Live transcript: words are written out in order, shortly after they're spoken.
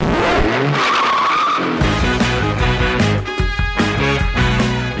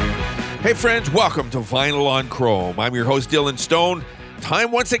Hey friends, welcome to Vinyl on Chrome. I'm your host Dylan Stone.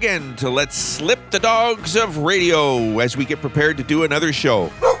 Time once again to let slip the dogs of radio as we get prepared to do another show.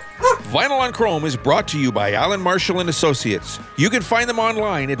 Vinyl on Chrome is brought to you by Alan Marshall and Associates. You can find them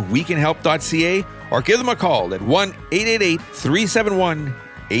online at wecanhelp.ca or give them a call at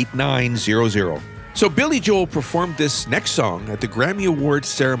 1-888-371-8900. So Billy Joel performed this next song at the Grammy Awards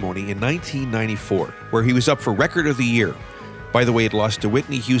ceremony in 1994, where he was up for Record of the Year. By the way, it lost to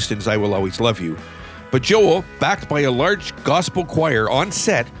Whitney Houston's I Will Always Love You. But Joel, backed by a large gospel choir on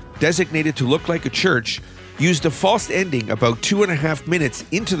set, designated to look like a church, used a false ending about 2.5 minutes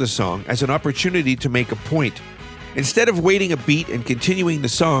into the song as an opportunity to make a point. Instead of waiting a beat and continuing the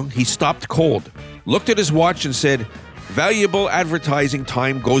song, he stopped cold, looked at his watch and said, "Valuable advertising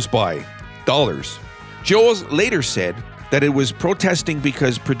time goes by. Dollars." Joel later said that it was protesting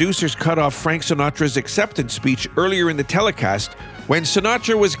because producers cut off Frank Sinatra's acceptance speech earlier in the telecast when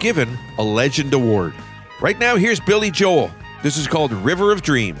Sinatra was given a Legend Award. Right now, here's Billy Joel. This is called River of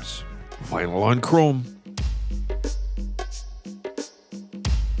Dreams. Vinyl on Chrome.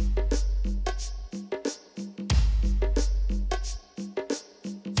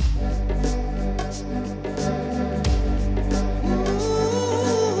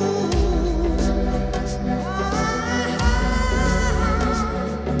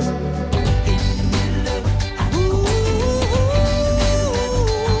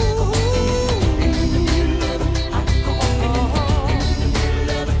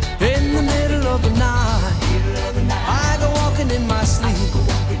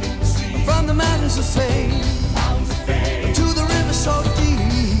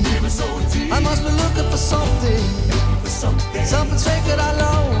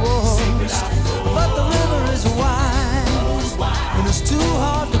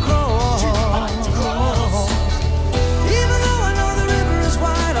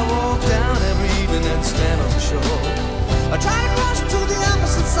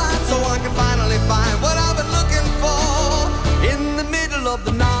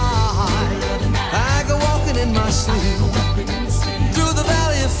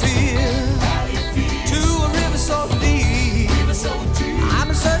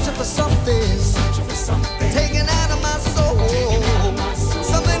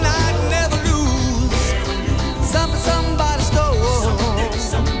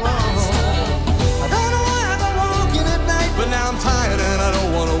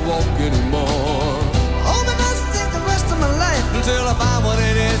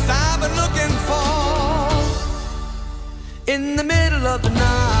 In the middle of the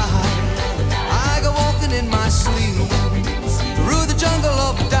night, I go walking in my sleep through the jungle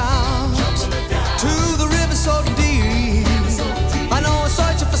of doubt to the river so deep. I know I'm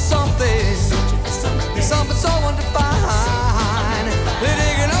searching for something, something so undefined that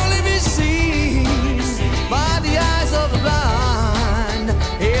it can only be seen by the eyes of the blind.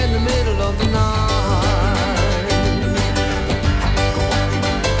 In the middle of the night.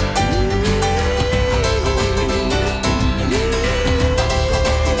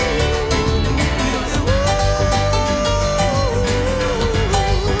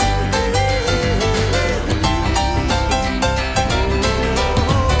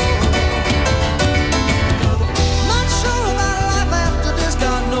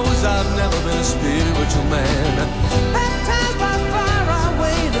 Man, baptized by fire, I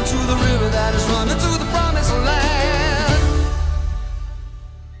wade into the river that is running to the promised land.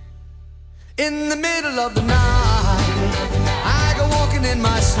 In the middle of the night, I go walking in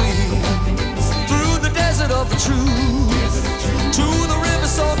my sleep through the desert of the truth to the river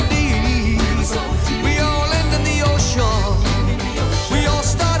so deep. We all end in the ocean, we all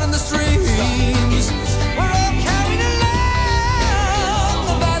start in the streams. We're all carried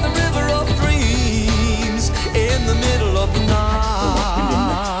along by the river of dreams. In the middle of the night.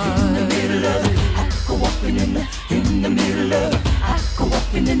 In the middle of it, I go walking in the middle of it, I go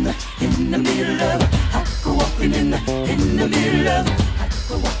walking in the middle of it, I go walking in the middle of it, I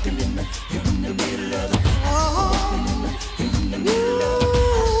go walking in the middle of it, oh, in the middle of it,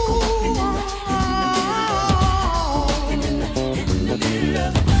 I go walking in the middle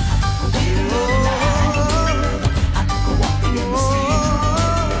of it, I go walking in the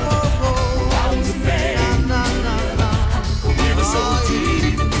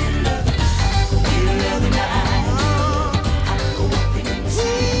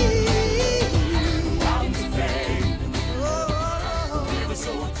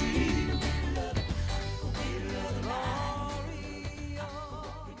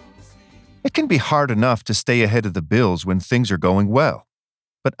It can be hard enough to stay ahead of the bills when things are going well,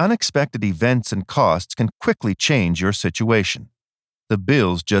 but unexpected events and costs can quickly change your situation. the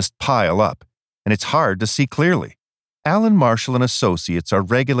bills just pile up, and it's hard to see clearly. Allen Marshall and Associates are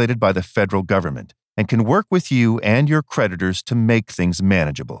regulated by the federal government and can work with you and your creditors to make things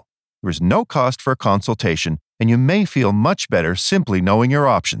manageable. There is no cost for a consultation, and you may feel much better simply knowing your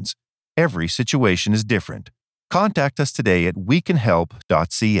options. Every situation is different. Contact us today at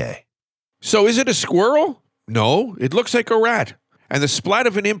wecanhelp.ca. So is it a squirrel? No, it looks like a rat. And the splat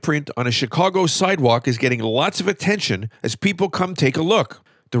of an imprint on a Chicago sidewalk is getting lots of attention as people come take a look.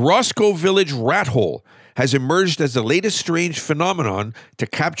 The Roscoe Village rat hole has emerged as the latest strange phenomenon to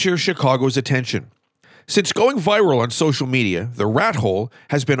capture Chicago's attention. Since going viral on social media, the rat hole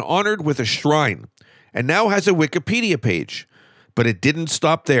has been honored with a shrine and now has a Wikipedia page. But it didn't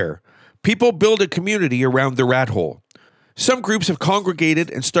stop there. People build a community around the rat hole. Some groups have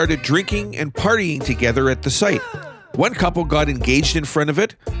congregated and started drinking and partying together at the site. One couple got engaged in front of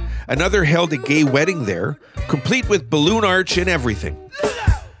it. Another held a gay wedding there, complete with balloon arch and everything.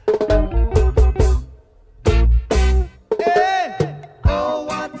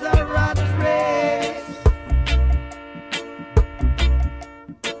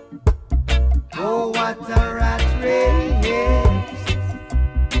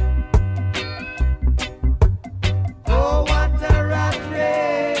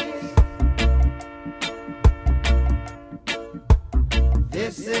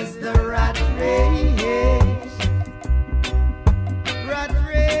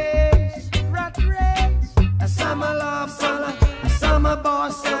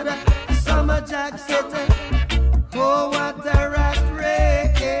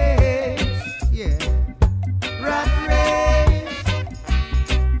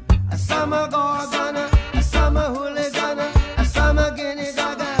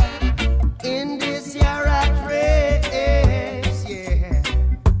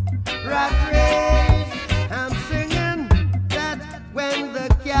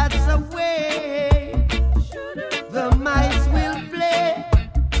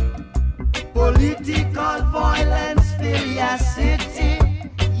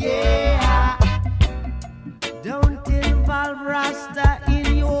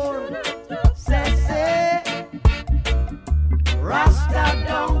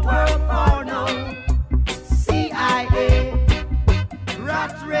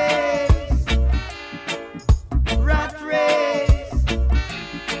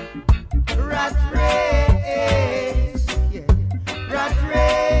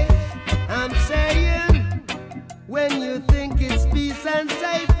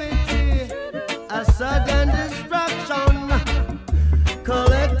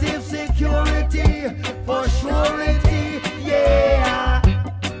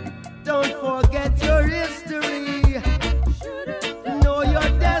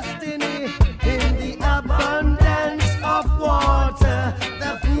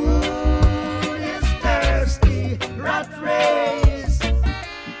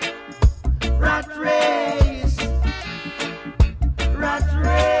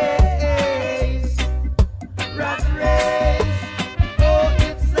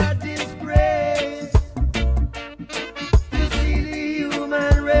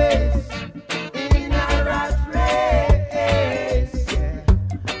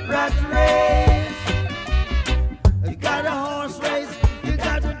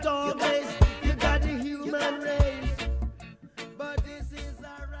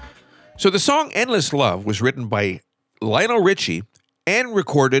 So the song Endless Love was written by Lionel Richie and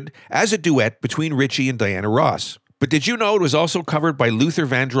recorded as a duet between Richie and Diana Ross. But did you know it was also covered by Luther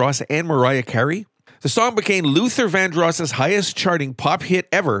Vandross and Mariah Carey? The song became Luther Vandross's highest charting pop hit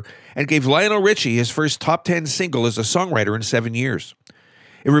ever and gave Lionel Richie his first top 10 single as a songwriter in 7 years.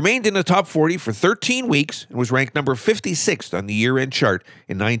 It remained in the top 40 for 13 weeks and was ranked number 56th on the year-end chart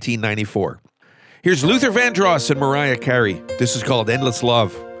in 1994. Here's Luther Vandross and Mariah Carey. This is called Endless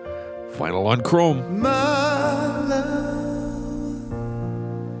Love. Final on Chrome. My love,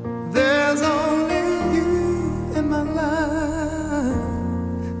 there's only you in my life,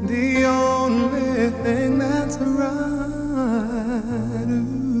 the only thing that's right.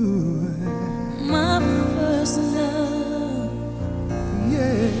 Ooh. My first love,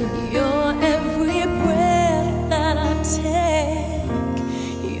 yeah. Your every breath that I take,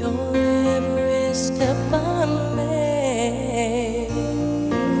 your every step I make.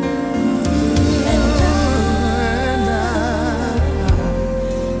 And I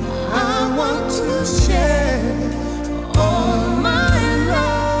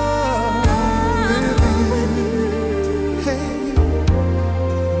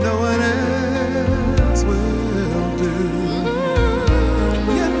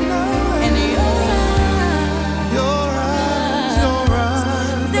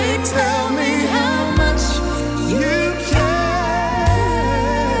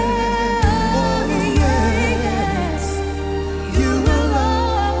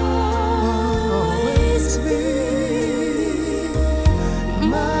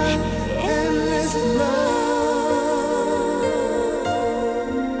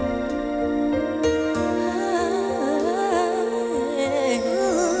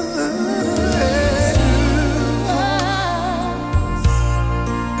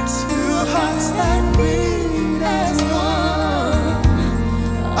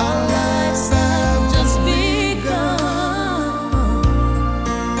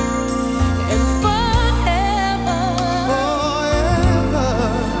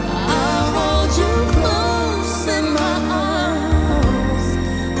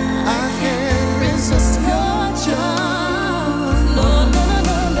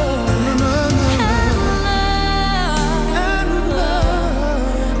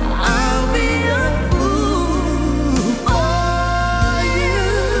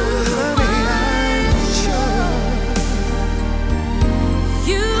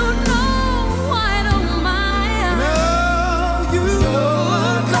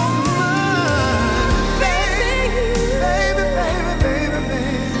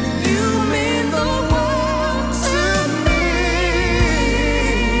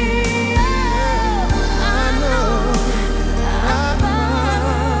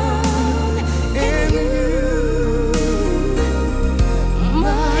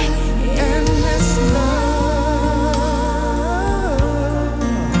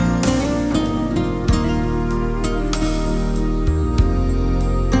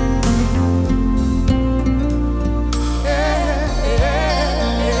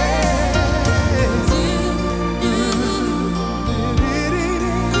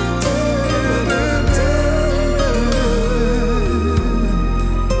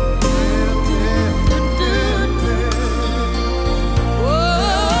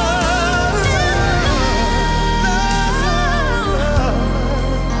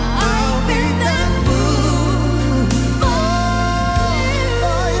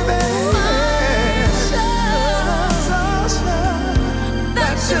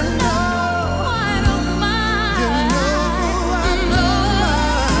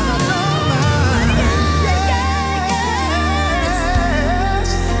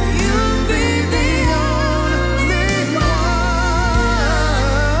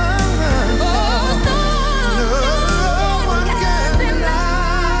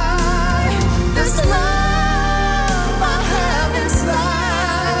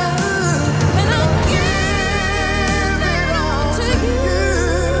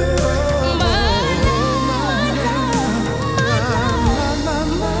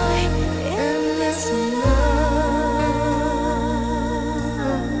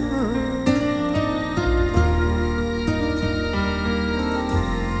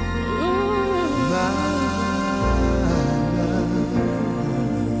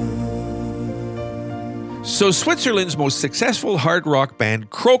So Switzerland's most successful hard rock band,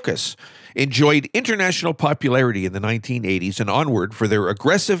 Krokus, enjoyed international popularity in the 1980s and onward for their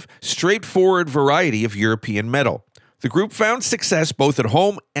aggressive, straightforward variety of European metal. The group found success both at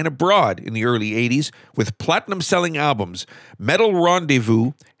home and abroad in the early 80s with platinum-selling albums Metal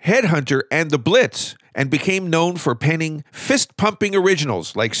Rendezvous, Headhunter, and The Blitz, and became known for penning fist-pumping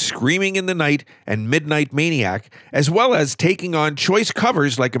originals like Screaming in the Night and Midnite Maniac, as well as taking on choice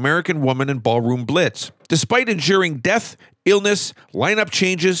covers like American Woman and Ballroom Blitz. Despite enduring death, illness, lineup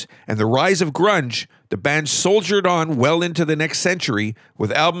changes, and the rise of grunge, the band soldiered on well into the next century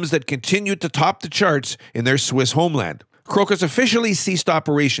with albums that continued to top the charts in their Swiss homeland. Krokus officially ceased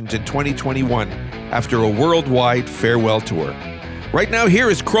operations in 2021 after a worldwide farewell tour. Right now, here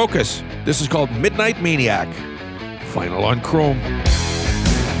is Krokus. This is called Midnite Maniac. Final on Chrome.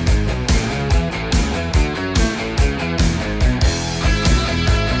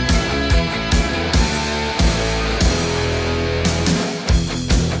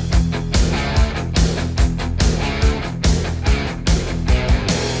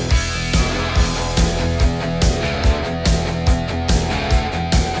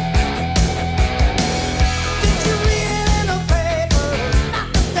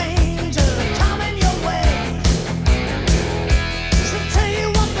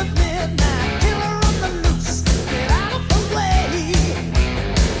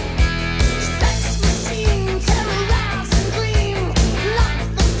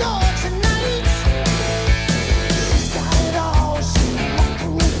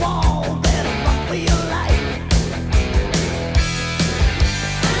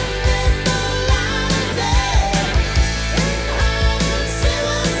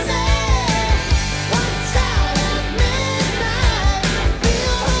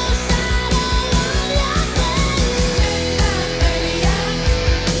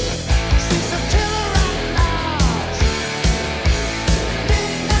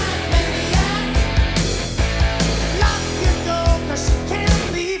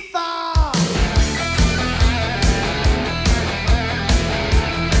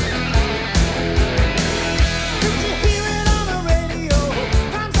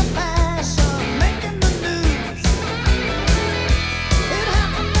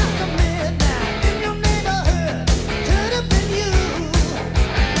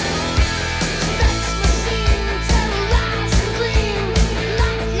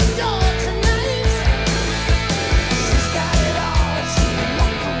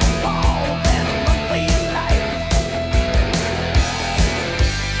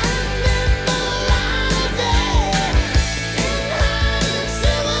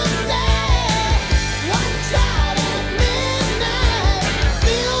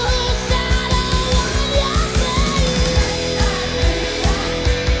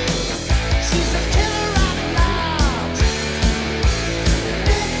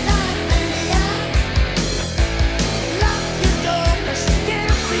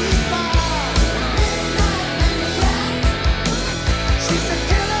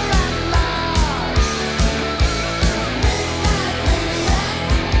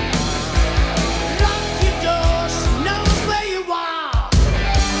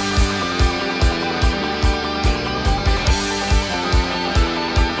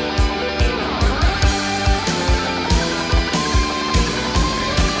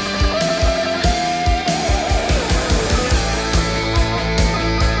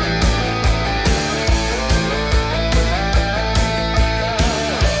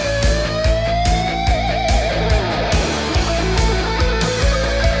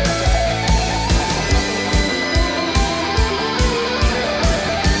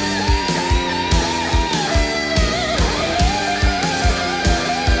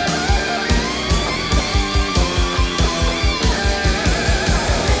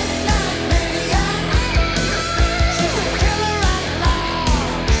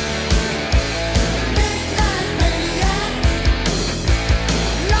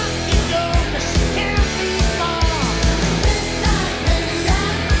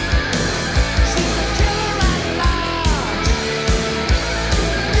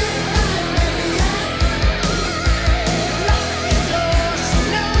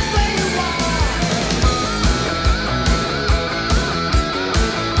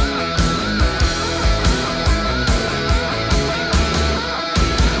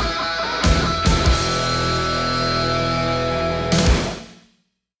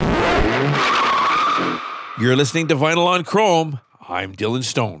 You're listening to Vinyl on Chrome. I'm Dylan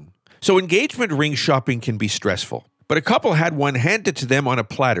Stone. So engagement ring shopping can be stressful, but a couple had one handed to them on a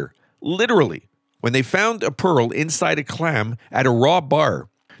platter, literally, when they found a pearl inside a clam at a raw bar.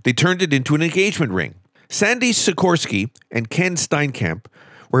 They turned it into an engagement ring. Sandy Sikorsky and Ken Steinkamp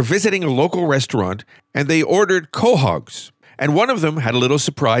were visiting a local restaurant and they ordered quahogs, and one of them had a little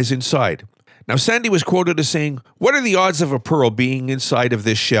surprise inside. Now, Sandy was quoted as saying, "What are the odds of a pearl being inside of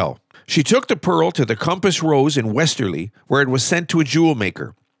this shell?" She took the pearl to the Compass Rose in Westerly, where it was sent to a jewel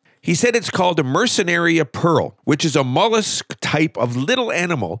maker. He said it's called a Mercenaria pearl, which is a mollusk type of little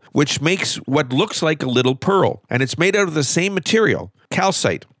animal which makes what looks like a little pearl, and it's made out of the same material,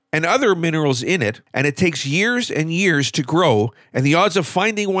 calcite, and other minerals in it, and it takes years and years to grow, and the odds of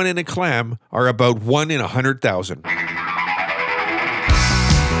finding one in a clam are about 1 in 100,000.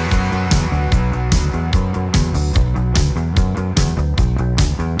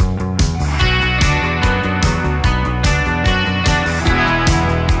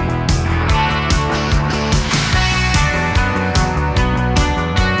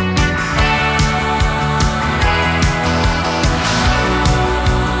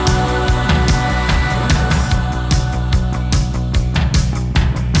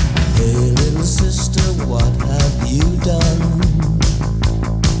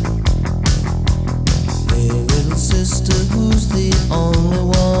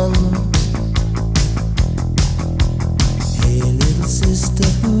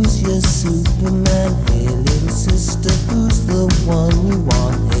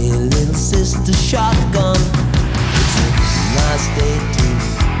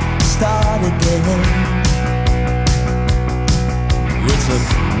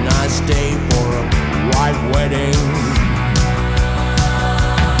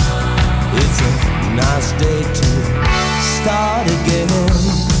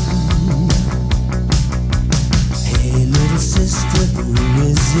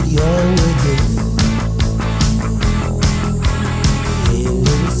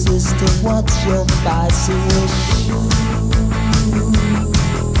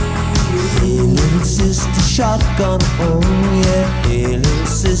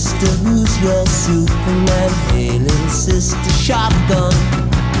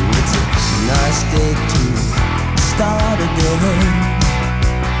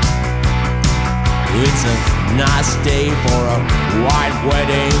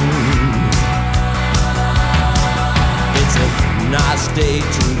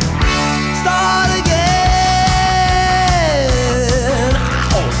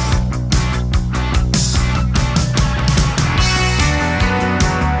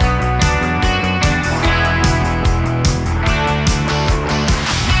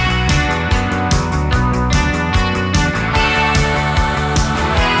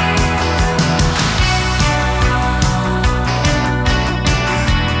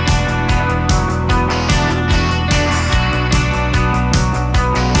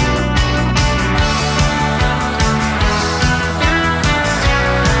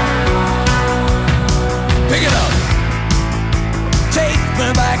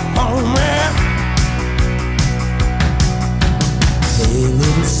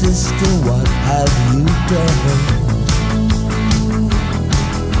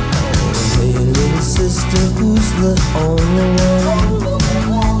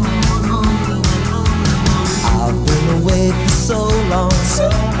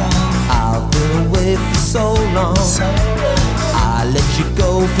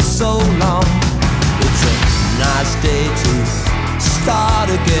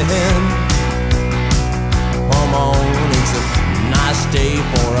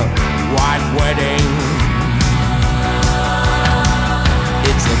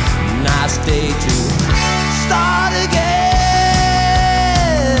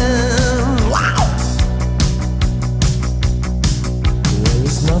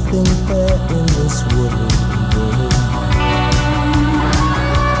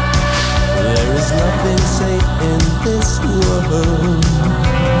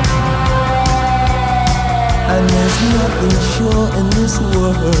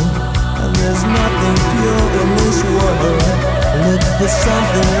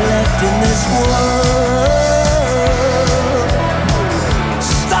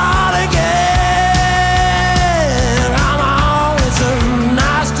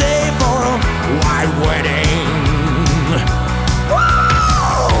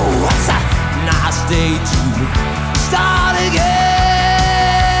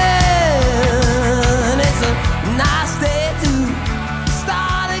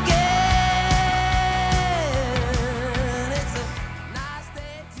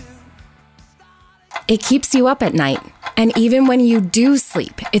 It keeps you up at night. And even when you do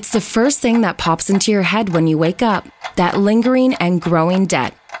sleep, it's the first thing that pops into your head when you wake up, that lingering and growing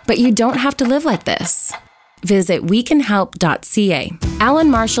debt. But you don't have to live like this. visit wecanhelp.ca. Allen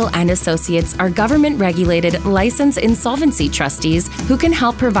Marshall and Associates are government-regulated, licensed insolvency trustees who can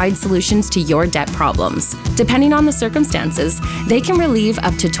help provide solutions to your debt problems. Depending on the circumstances, they can relieve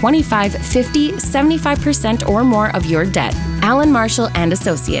up to 25, 50, 75% or more of your debt. Allen Marshall and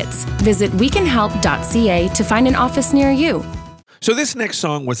Associates. Visit wecanhelp.ca to find an office near you. So this next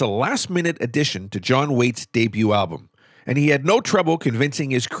song was a last-minute addition to John Waite's debut album, and he had no trouble convincing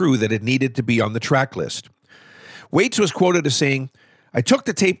his crew that it needed to be on the track list. Waite was quoted as saying, "I took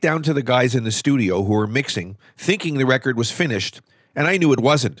the tape down to the guys in the studio who were mixing, thinking the record was finished, and I knew it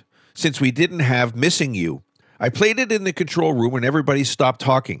wasn't, since we didn't have Missing You. I played it in the control room and everybody stopped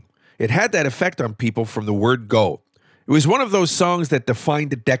talking. It had that effect on people from the word go. It was one of those songs that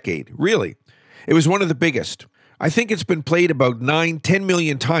defined a decade, really. It was one of the biggest. I think it's been played about 9-10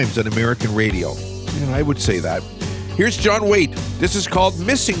 million times on American radio." And I would say that. Here's John Waite. This is called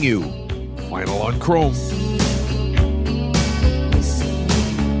Missing You. Vinyl on Chrome.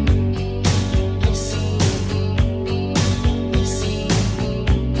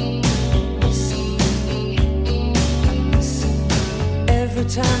 Every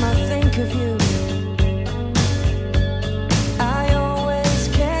time I think of you, I always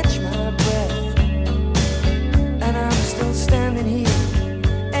catch my breath, and I'm still standing here,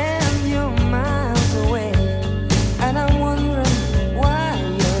 and you're miles away, and I'm wondering why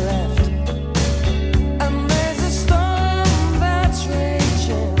you left. I'm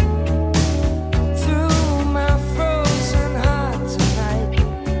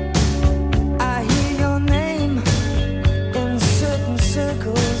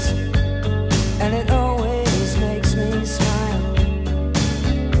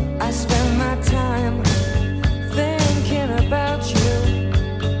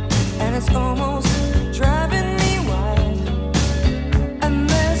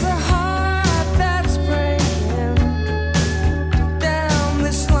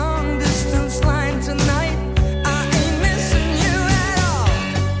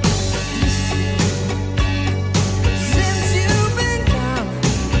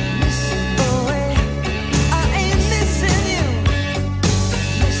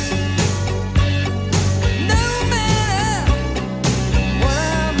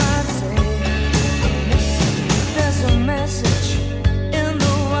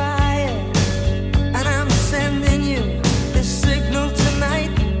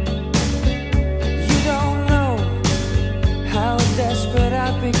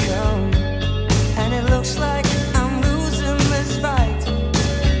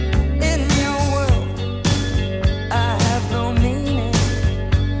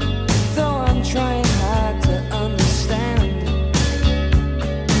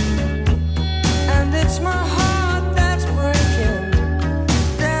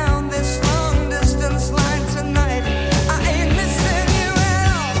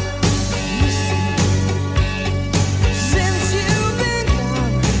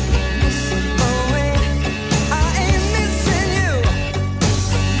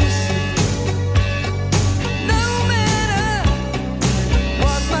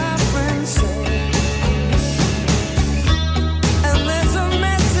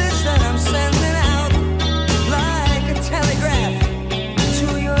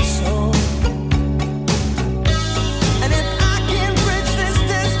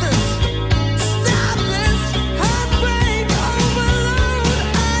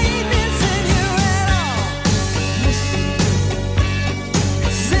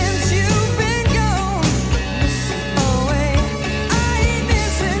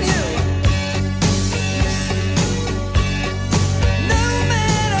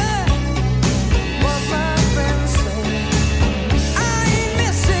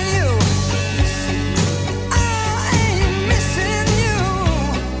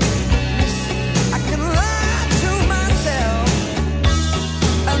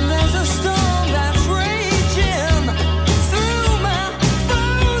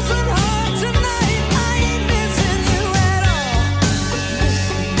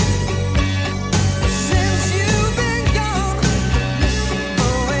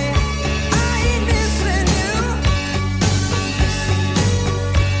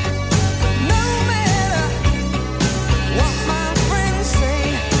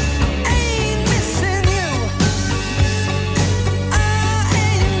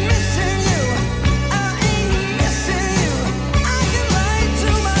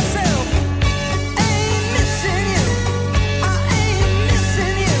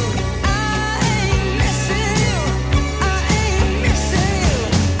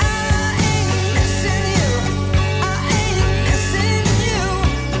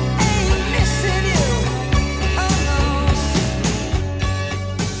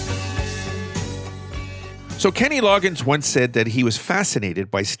So Kenny Loggins once said that he was fascinated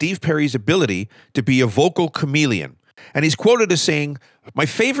by Steve Perry's ability to be a vocal chameleon. And he's quoted as saying, "My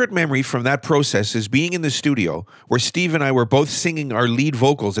favorite memory from that process is being in the studio where Steve and I were both singing our lead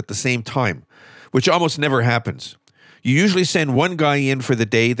vocals at the same time, which almost never happens. You usually send one guy in for the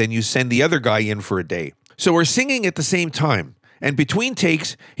day, then you send the other guy in for a day. So we're singing at the same time. And between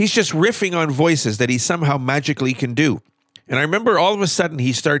takes, he's just riffing on voices that he somehow magically can do. And I remember all of a sudden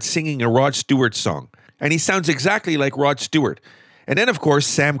he starts singing a Rod Stewart song. And he sounds exactly like Rod Stewart. And then, of course,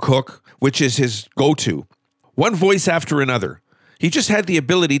 Sam Cooke, which is his go-to. One voice after another. He just had the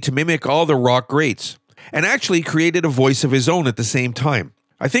ability to mimic all the rock greats. And actually created a voice of his own at the same time.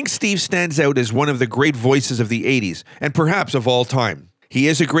 I think Steve stands out as one of the great voices of the 80s, and perhaps of all time. He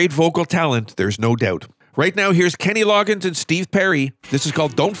is a great vocal talent, there's no doubt. Right now, here's Kenny Loggins and Steve Perry. This is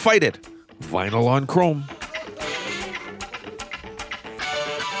called Don't Fight It. Vinyl on chrome.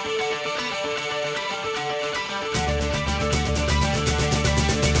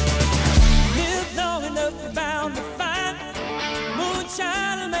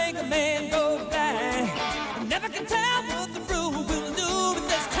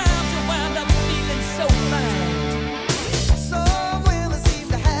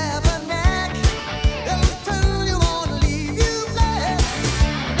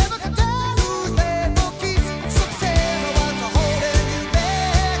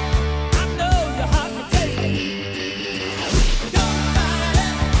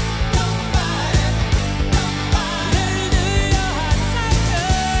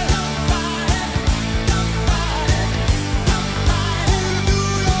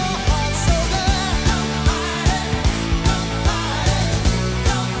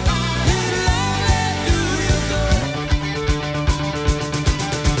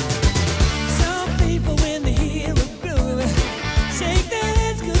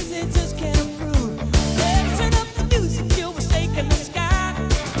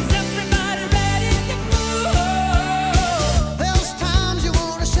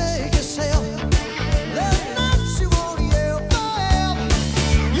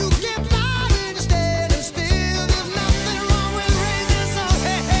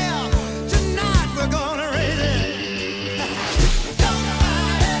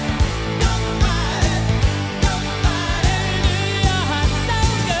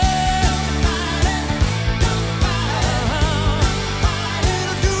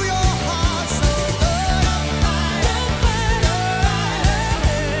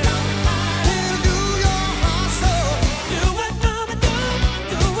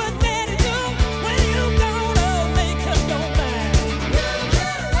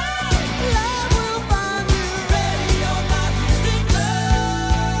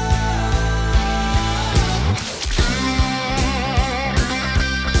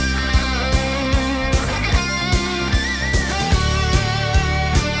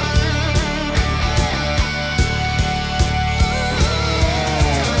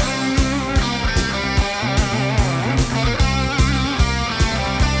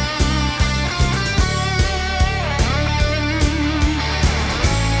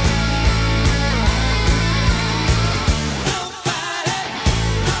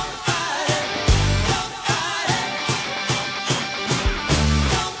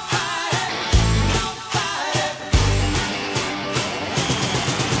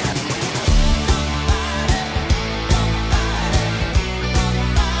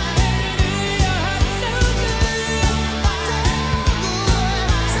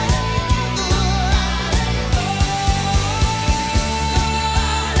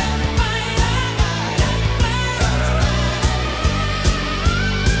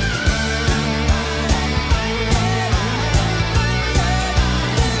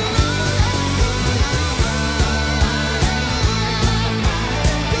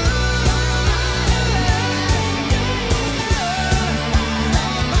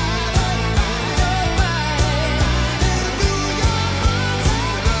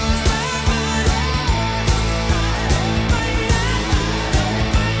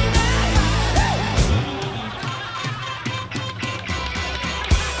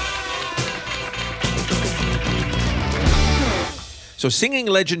 So singing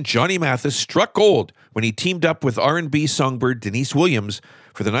legend Johnny Mathis struck gold when he teamed up with R&B songbird Deniece Williams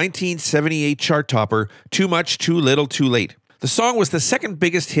for the 1978 chart topper, Too Much, Too Little, Too Late. The song was the second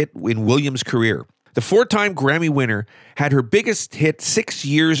biggest hit in Williams' career. The four-time Grammy winner had her biggest hit 6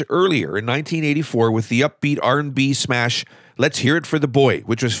 years earlier in 1984 with the upbeat R&B smash Let's Hear It for the Boy,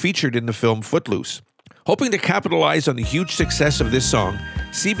 which was featured in the film Footloose. Hoping to capitalize on the huge success of this song,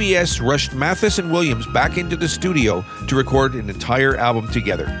 CBS rushed Mathis and Williams back into the studio to record an entire album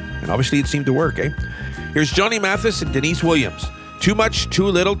together. And obviously it seemed to work, eh? Here's Johnny Mathis and Deniece Williams. Too Much, Too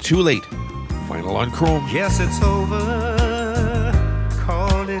Little, Too Late. Final on Chrome. Yes, it's over.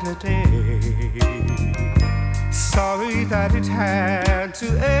 Call it a day. Sorry that it had to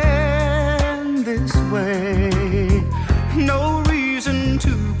end this way. No reason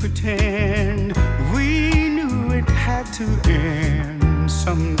to pretend. We knew it had to end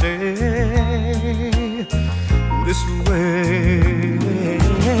someday. This way.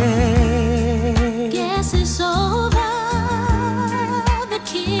 Guess it's over. The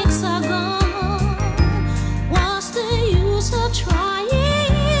kicks are gone. What's the use of trying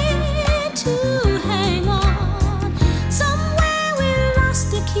to hang on? Somewhere we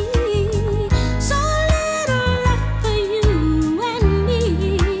lost the key. So little left for you and me.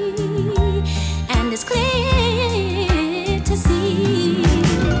 And it's clear to see.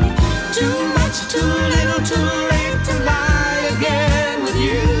 Too much, too little, too late to lie again with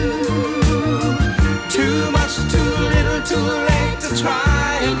you. Too much, too little, too late to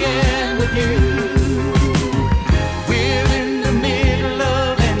try again with you. We're in the middle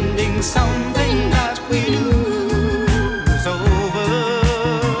of ending something that we knew was over.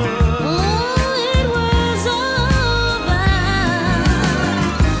 Oh, it was over.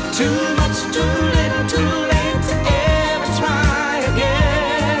 Too much, too little, too late to ever try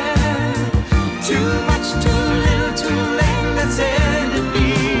again. Too much, too little, too late, let's end it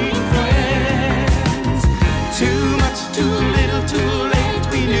being friends. Too much, too little, too late,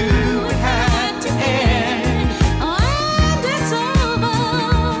 we knew it had to end. Oh, and it's over.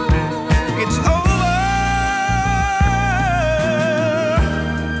 It's over.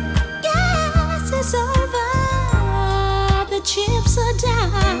 Yes, it's over. The chips are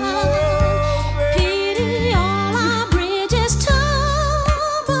down. Pity all our bridges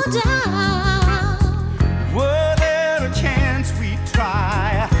tumble down. Were there a chance we'd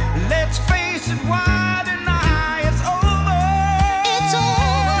try? Let's face it, why deny? It's over. It's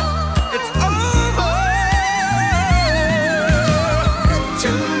over. It's over.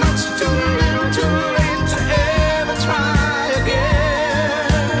 Too much, too little, too late to ever try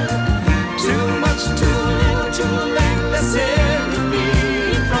again. Too much, too little, too late. Let's end it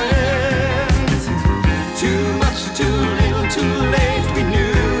being friends. Too much, too little, too late. We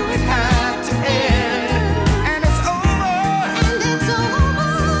knew it had to end. And it's over. And it's over.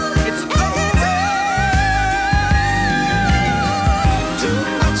 It's over. Too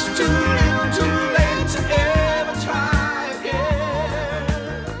much, too little, too late to ever try again.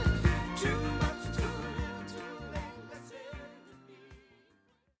 Too much, too little, too late. Let's end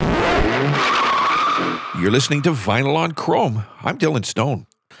it. You're listening to Vinyl on Chrome. I'm Dylan Stone.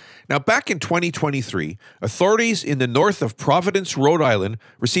 Now, back in 2023, authorities in the north of Providence, Rhode Island,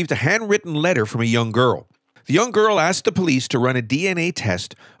 received a handwritten letter from a young girl. The young girl asked the police to run a DNA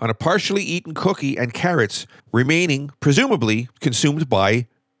test on a partially eaten cookie and carrots remaining, presumably, consumed by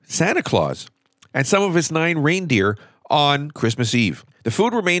Santa Claus and some of his 9 reindeer on Christmas Eve. The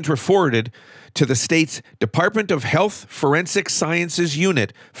food remains were forwarded to the state's Department of Health Forensic Sciences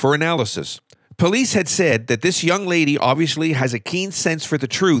Unit for analysis. Police had said that this young lady obviously has a keen sense for the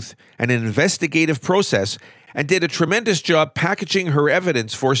truth and an investigative process and did a tremendous job packaging her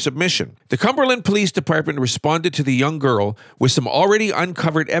evidence for submission. The Cumberland Police Department responded to the young girl with some already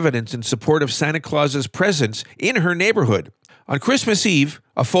uncovered evidence in support of Santa Claus's presence in her neighborhood. On Christmas Eve,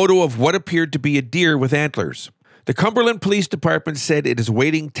 a photo of what appeared to be a deer with antlers. The Cumberland Police Department said it is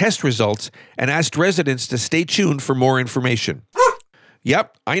waiting test results and asked residents to stay tuned for more information.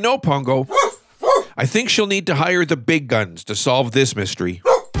 Yep, I know, Pongo. I think she'll need to hire the big guns to solve this mystery.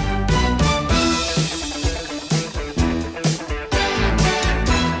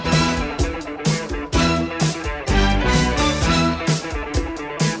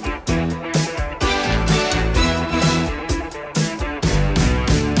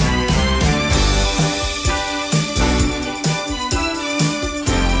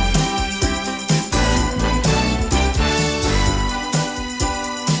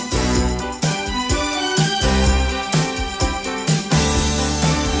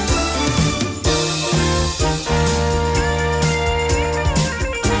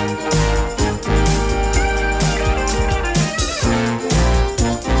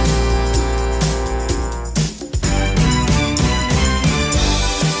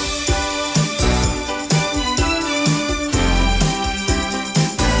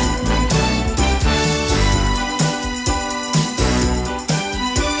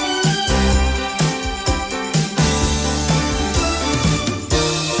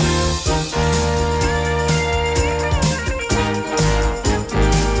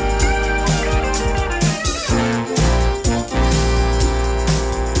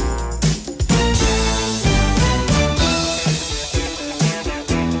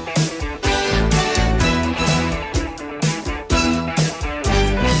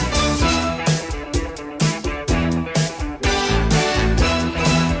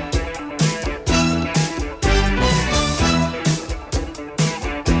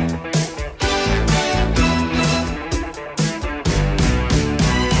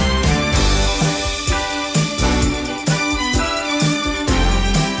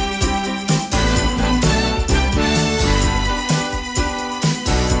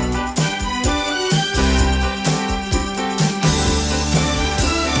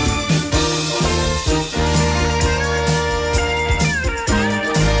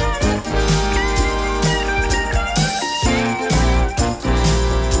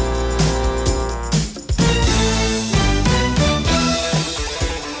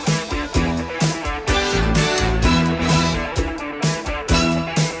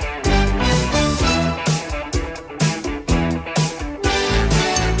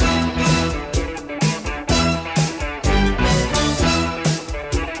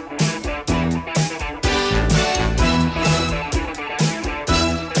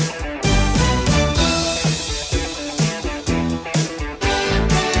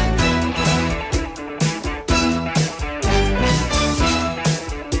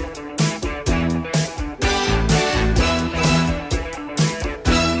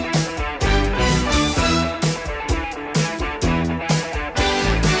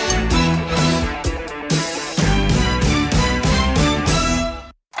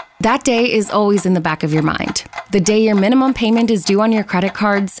 That day is always in the back of your mind. The day your minimum payment is due on your credit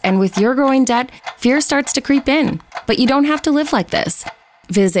cards, and with your growing debt, fear starts to creep in. But you don't have to live like this.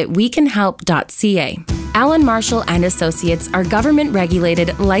 Visit wecanhelp.ca. Allen Marshall and Associates are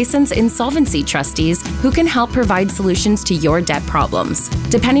government-regulated, licensed insolvency trustees who can help provide solutions to your debt problems.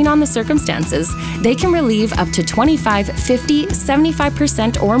 Depending on the circumstances, they can relieve up to 25, 50,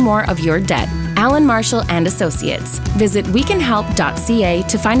 75% or more of your debt. Allen Marshall and Associates. Visit wecanhelp.ca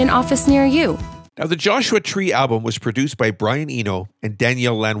to find an office near you. Now, the Joshua Tree album was produced by Brian Eno and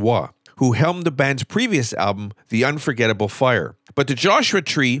Danielle Lanois, who helmed the band's previous album, The Unforgettable Fire. But the Joshua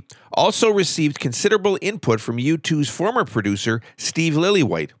Tree also received considerable input from U2's former producer, Steve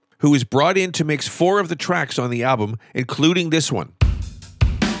Lillywhite, who was brought in to mix 4 of the tracks on the album, including this one.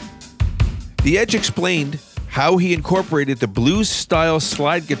 The Edge explained how he incorporated the blues-style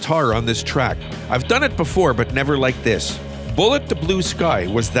slide guitar on this track. I've done it before, but never like this. Bullet the Blue Sky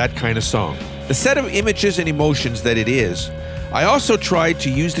was that kind of song. The set of images and emotions that it is, I also tried to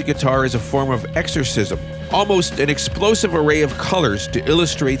use the guitar as a form of exorcism, almost an explosive array of colors to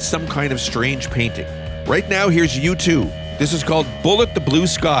illustrate some kind of strange painting. Right now, here's U2. This is called Bullet the Blue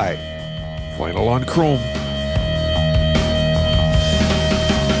Sky. Vinyl on chrome.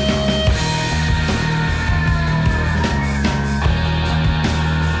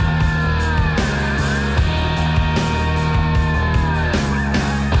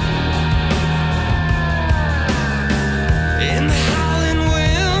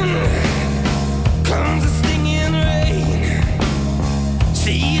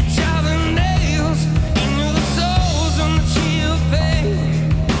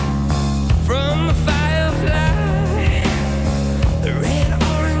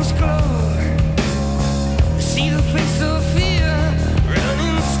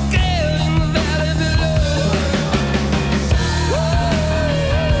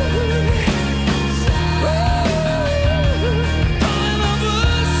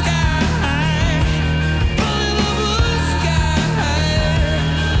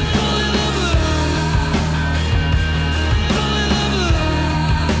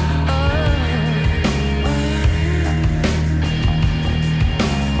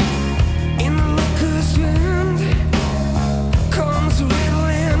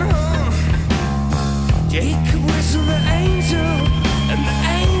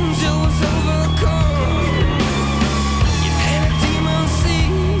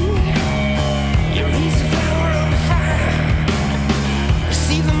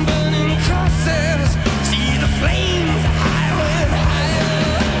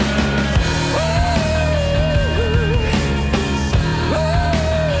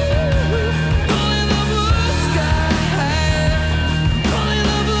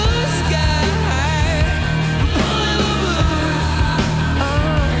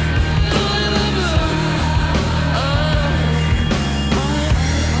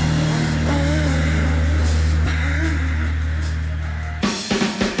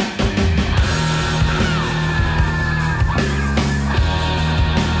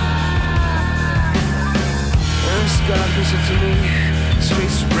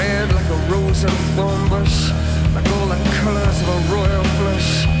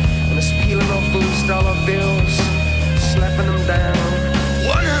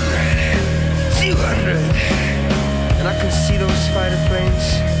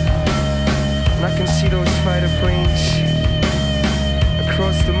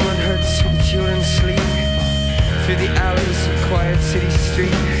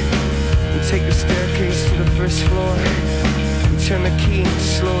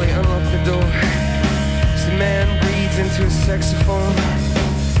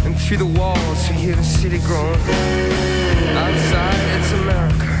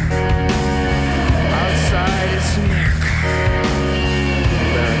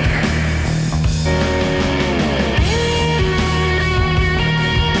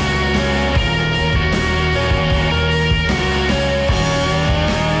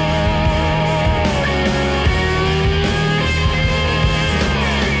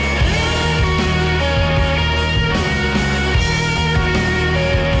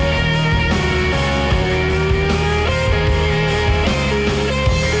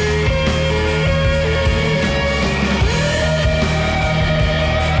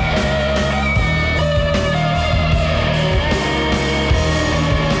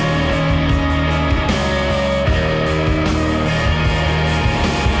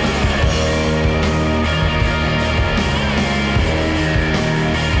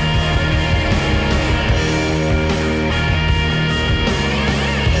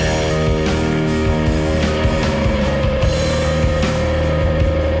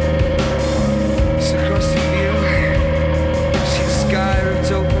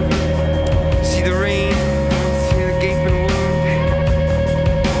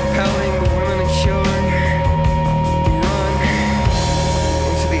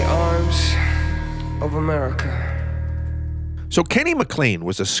 So Kenny Maclean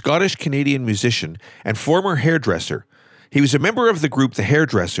was a Scottish-Canadian musician and former hairdresser. He was a member of the group The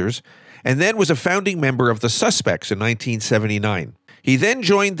Hairdressers and then was a founding member of The Suspects in 1979. He then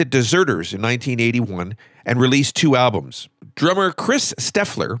joined The Deserters in 1981 and released 2 albums. Drummer Chris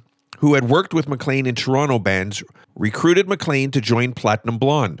Steffler, who had worked with Maclean in Toronto bands, recruited Maclean to join Platinum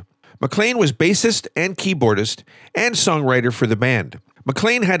Blonde. Maclean was bassist and keyboardist and songwriter for the band.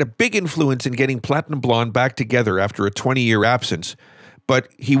 Maclean had a big influence in getting Platinum Blonde back together after a 20-year absence, but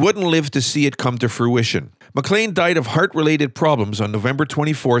he wouldn't live to see it come to fruition. Maclean died of heart-related problems on November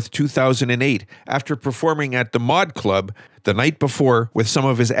 24, 2008, after performing at the Mod Club the night before with some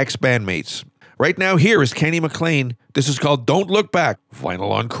of his ex-bandmates. Right now, here is Kenny Maclean. This is called Don't Look Back,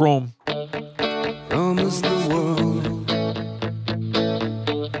 vinyl on chrome. Promise the world,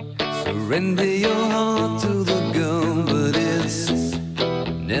 surrender your heart to the gun, but it's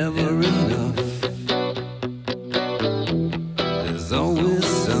never enough. There's always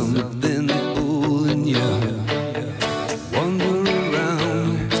something pulling you. Wander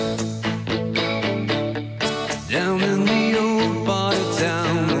around down in the old part of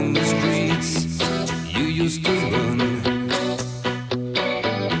town, on the streets you used to run,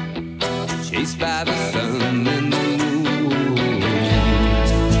 chased by the sun and the moon.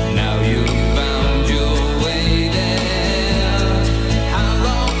 Now you found your way there. How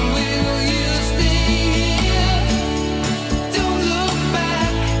long will you stay here? Don't look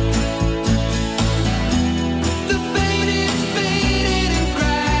back. The pain is faded and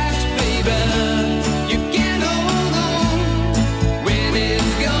cracked, baby. You can't hold on when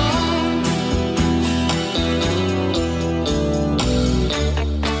it's gone.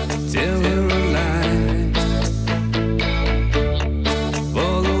 Tell her a lie.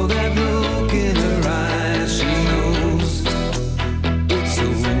 Follow that look in her eyes. She knows it's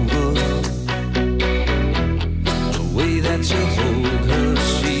over. The way that you hold her,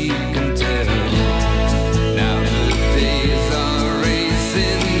 she can tell. Now the days are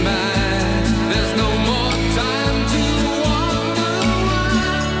racing by. There's no more time to wonder why.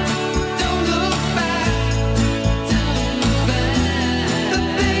 Don't look back. The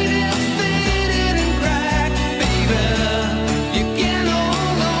pain is faded and cracked, baby. You can't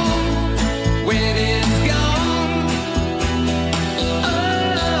hold on when it's gone.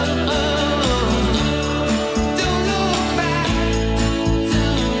 Don't look back.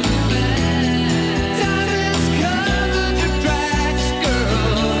 Time has covered your tracks, girl.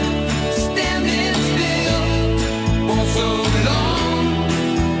 Standing still for so long.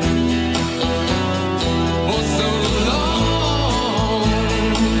 For so long.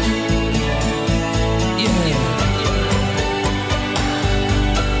 Yeah.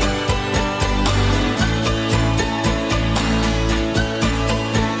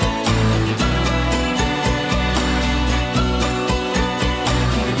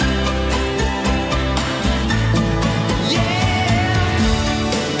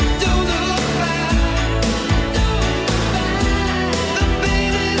 Don't look back. The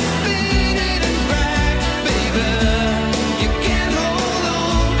pain is faded and cracked, baby. You can't hold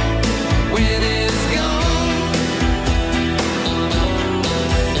on when it's gone.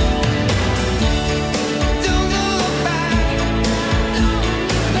 Don't look back.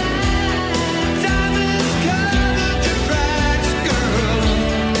 Time has covered your tracks, girl.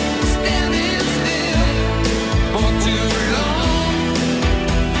 Standing still for too long.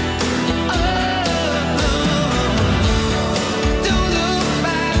 Don't look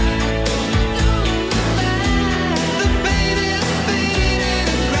back. The pain is faded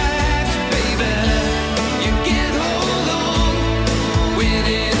and cracked, baby. You can't hold on when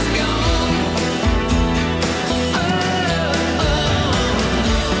it's gone.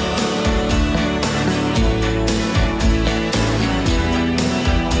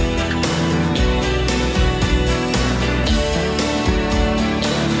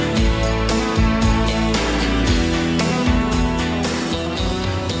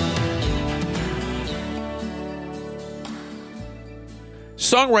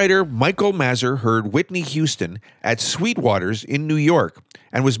 Songwriter Michael Mazur heard Whitney Houston at Sweetwater's in New York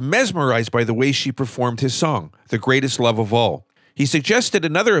and was mesmerized by the way she performed his song, The Greatest Love of All. He suggested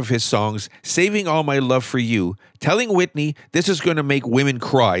another of his songs, Saving All My Love for You, telling Whitney this is going to make women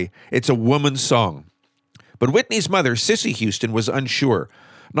cry. It's a woman's song. But Whitney's mother, Cissy Houston, was unsure,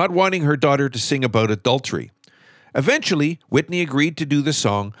 not wanting her daughter to sing about adultery. Eventually, Whitney agreed to do the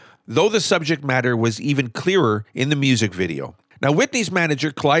song, though the subject matter was even clearer in the music video. Now, Whitney's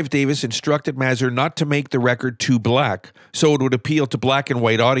manager, Clive Davis, instructed Mazur not to make the record too black, so it would appeal to black and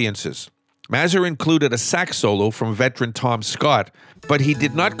white audiences. Mazur included a sax solo from veteran Tom Scott, but he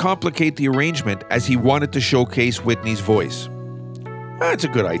did not complicate the arrangement as he wanted to showcase Whitney's voice. That's a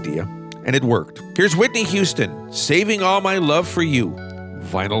good idea. And it worked. Here's Whitney Houston, Saving All My Love for You.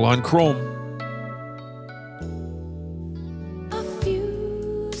 Vinyl on Chrome. A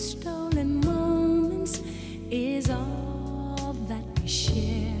few stolen moments is all that we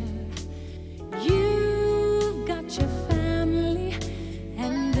share. You've got your family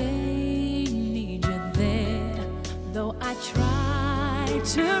and they need you there. Though I try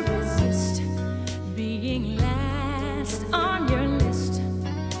to resist being last on your list,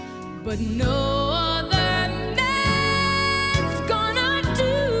 but no other man's gonna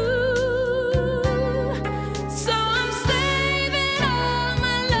do. So I'm saving all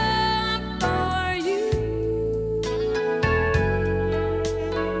my love for you.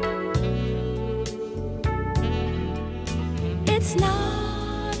 It's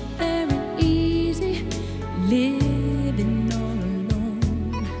not very easy living all alone.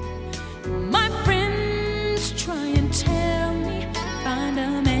 My friends try and tell me find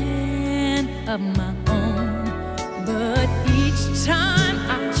a man of my own, but each time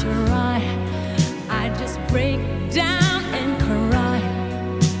I try, I just break down and cry,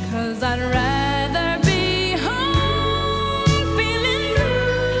 'cause I'd rather be home feeling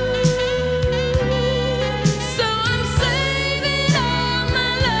blue. So I'm saving all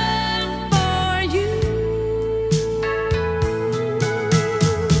my love for you.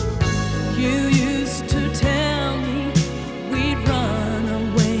 You used to tell me we'd run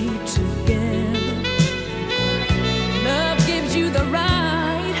away together. Love gives you the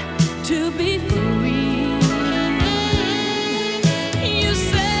right to be free. You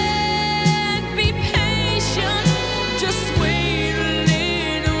said be patient, just wait a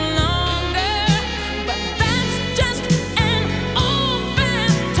little longer, but that's just an old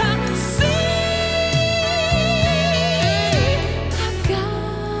fantasy. I've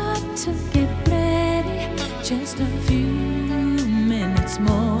got to get ready, just a few minutes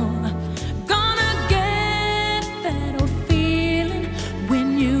more. Gonna get that old feeling when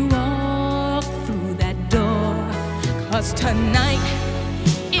you walk through that door. 'Cause tonight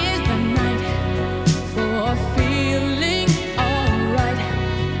is the night for feeling alright.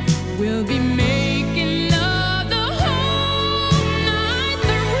 We'll be making love the whole night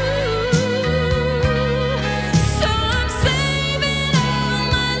through. So I'm saving all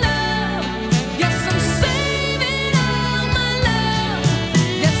my love. Yes, I'm saving all my love.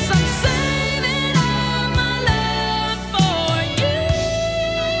 Yes, I'm saving all my love for you.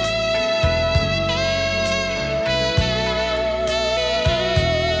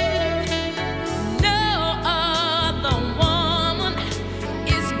 No other woman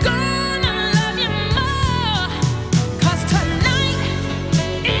is gonna love you more. 'Cause tonight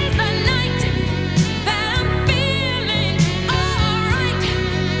is the night that I'm feeling alright.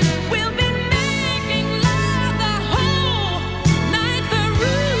 We'll be making love the whole night through.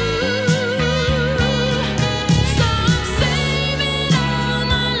 So I'm saving all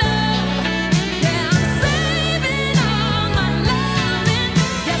my love. Yeah, I'm saving all my loving.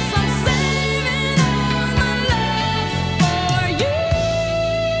 Yes, I'm saving all my love for you.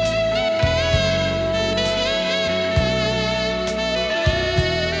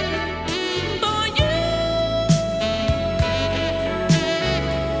 For you.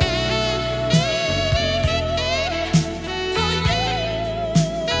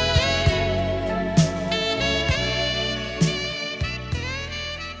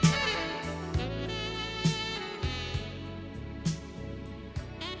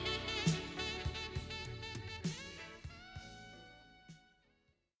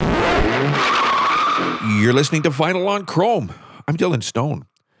 You're listening to Vinyl on Chrome. I'm Dylan Stone.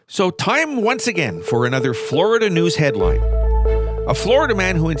 So time once again for another Florida news headline. A Florida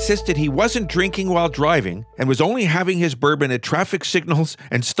man who insisted he wasn't drinking while driving and was only having his bourbon at traffic signals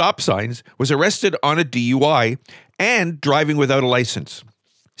and stop signs was arrested on a DUI and driving without a license.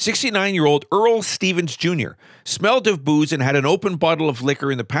 69-year-old Earl Stevens Jr. smelled of booze and had an open bottle of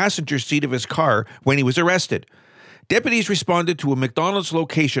liquor in the passenger seat of his car when he was arrested. Deputies responded to a McDonald's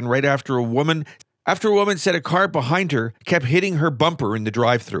location right after a woman said a car behind her kept hitting her bumper in the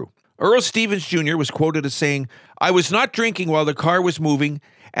drive-thru. Earl Stevens Jr. was quoted as saying, "I was not drinking while the car was moving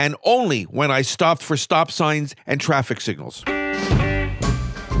and only when I stopped for stop signs and traffic signals."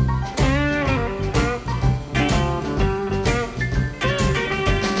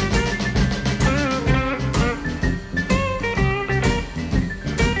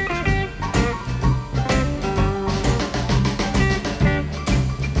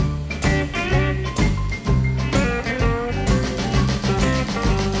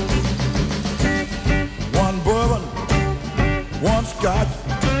 Scotch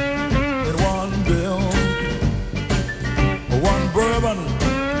in one bill, one bourbon.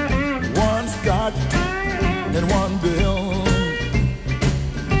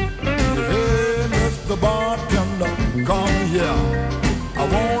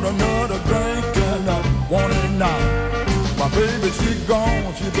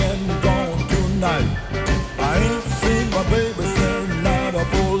 gone, she been gone tonight. I ain't seen my baby since night of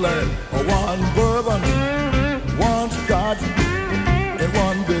full light. One bourbon, one scotch, and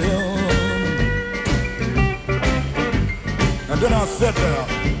one bill. And then I sat there,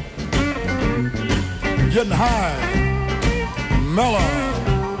 getting high, mellow,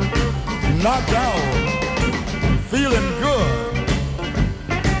 knocked out, feeling good.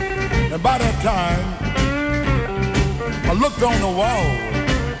 And by that time, I looked on the wall,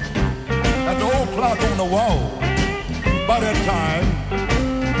 at the old clock on the wall. By that time,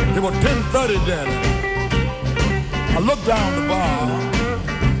 it was 10:30 then. I looked down the bar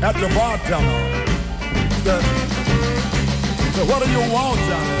at the bartender. Said, what do you want,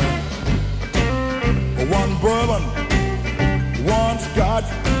 Johnny? One bourbon, one scotch,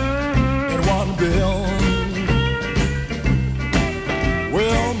 and one bill.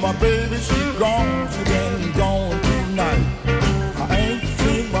 Well, my baby, she gone, she been gone tonight. I ain't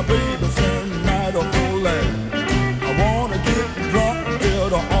seen my baby since night of full light. I wanna get drunk till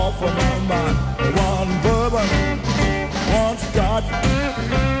the off of my mind. One bourbon, one scotch,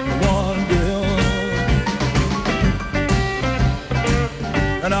 one bill.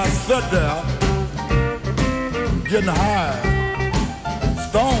 And I sat there, getting high,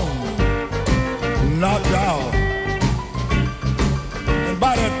 stoned, knocked out. And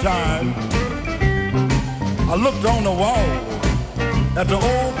by that time, I looked on the wall at the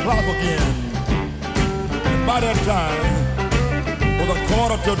old clock again. And by that time, it was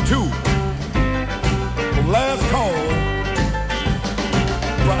 1:45. The last call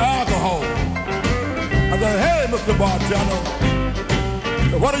for alcohol. I said, hey, Mr. Bartender,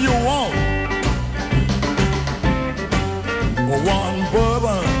 what do you want? One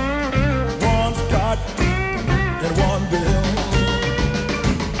bourbon, one scotch, and one bill.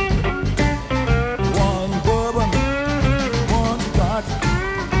 One bourbon, one scotch,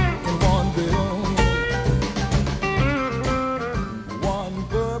 and one bill. One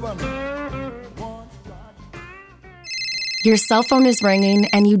bourbon, one scotch. Your cell phone is ringing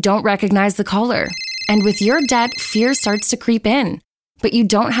and you don't recognize the caller. And with your debt, fear starts to creep in. But you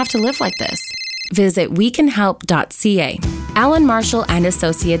don't have to live like this. Visit wecanhelp.ca. Allen Marshall and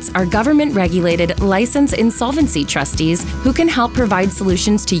Associates are government-regulated, licensed insolvency trustees who can help provide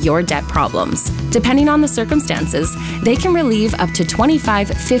solutions to your debt problems. Depending on the circumstances, they can relieve up to 25,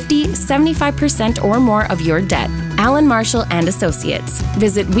 50, 75% or more of your debt. Allen Marshall and Associates.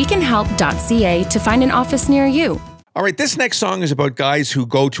 Visit wecanhelp.ca to find an office near you. All right, this next song is about guys who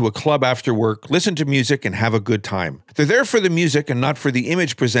go to a club after work, listen to music, and have a good time. They're there for the music and not for the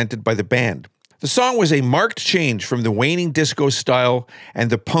image presented by the band. The song was a marked change from the waning disco style and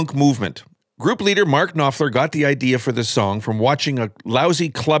the punk movement. Group leader Mark Knopfler got the idea for the song from watching a lousy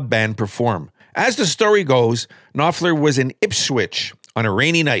club band perform. As the story goes, Knopfler was in Ipswich on a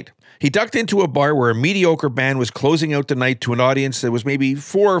rainy night. He ducked into a bar where a mediocre band was closing out the night to an audience that was maybe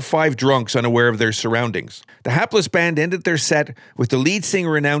 4 or 5 drunks unaware of their surroundings. The hapless band ended their set with the lead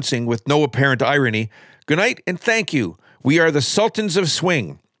singer announcing, with no apparent irony, "Good night and thank you. We are the Sultans of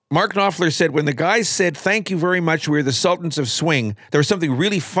Swing." Mark Knopfler said, when the guys said, "Thank you very much, we're the Sultans of Swing," there was something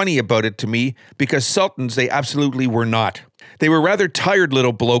really funny about it to me, because Sultans they absolutely were not. They were rather tired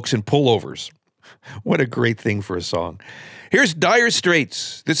little blokes in pullovers. What a great thing for a song. Here's Dire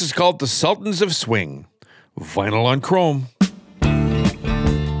Straits. This is called The Sultans of Swing. Vinyl on chrome.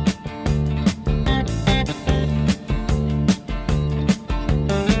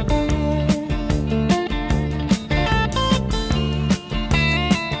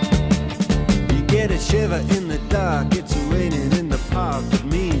 You get a shiver in the dark, it's raining in the park, but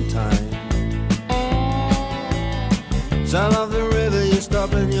meantime, sound of the river, you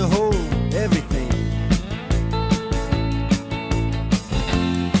stop and you hold everything.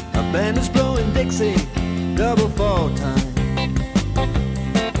 Band is blowing Dixie, double fall time.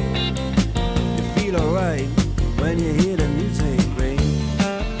 You feel alright when you hear the music ring.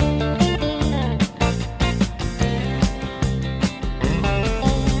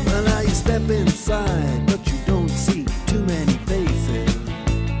 Well, now you step inside, but you don't see too many faces.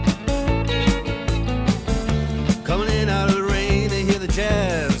 Coming in out of the rain, they hear the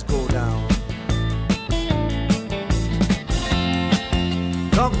jazz go down.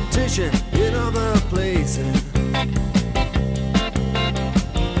 Competition in other places,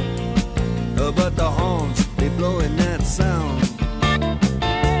 but the horns, they blowing that sound.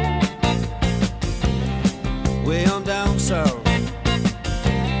 Way on down south,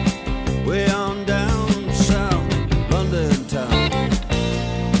 way on down south, London town.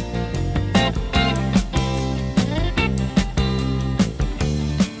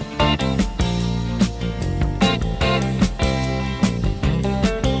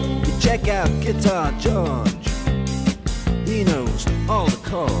 Check out Guitar George. He knows all the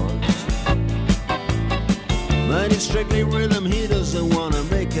chords. But it's strictly rhythm, he doesn't want to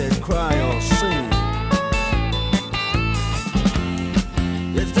make it cry or sing.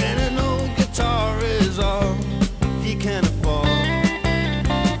 If then an old guitar is all he can afford,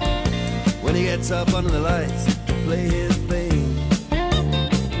 when he gets up under the lights to play his thing.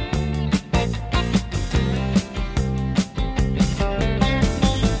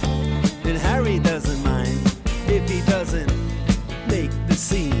 And Harry doesn't mind if he doesn't make the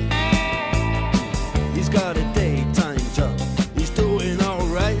scene. He's got a daytime job, he's doing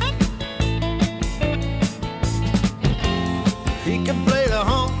alright. He can play the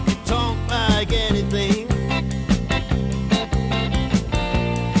honky-tonk like anything,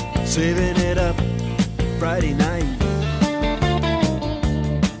 saving it up Friday night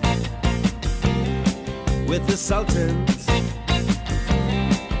with the Sultans,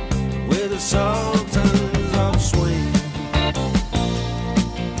 with the Sultans of swing.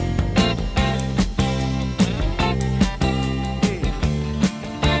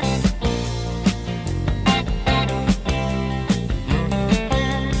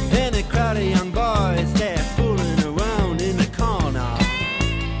 And a crowd of young boys, they're fooling around in the corner,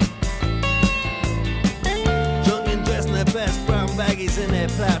 drunk and dressed in their best brown baggies in their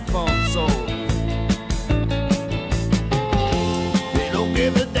platform soles. They don't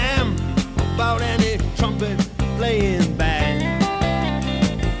give a damn about any trumpet playing band.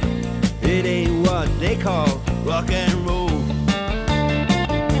 It ain't what they call rock and roll.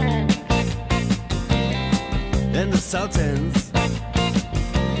 And the Sultans,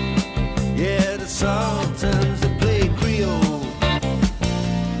 yeah, the Sultans, they play Creole.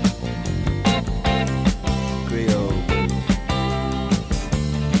 Creole.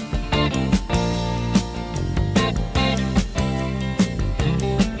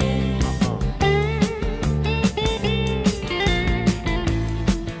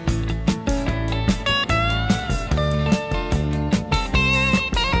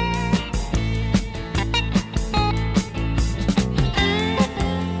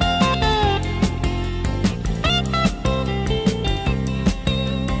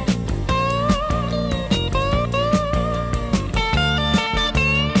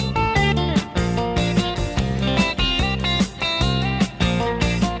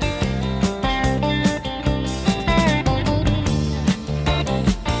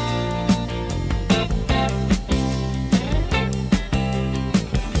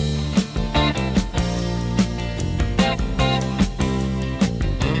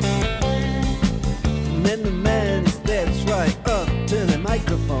 And then the man steps right up to the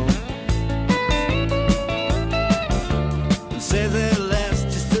microphone and says at last,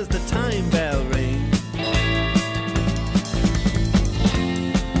 just as the time bell rings,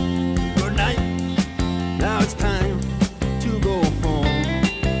 good night, now it's time to go home.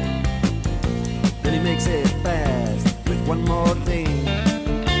 Then he makes it fast with one more thing.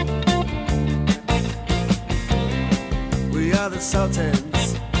 We are the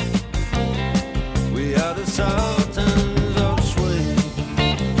Sultans. We are the Sultans of swing.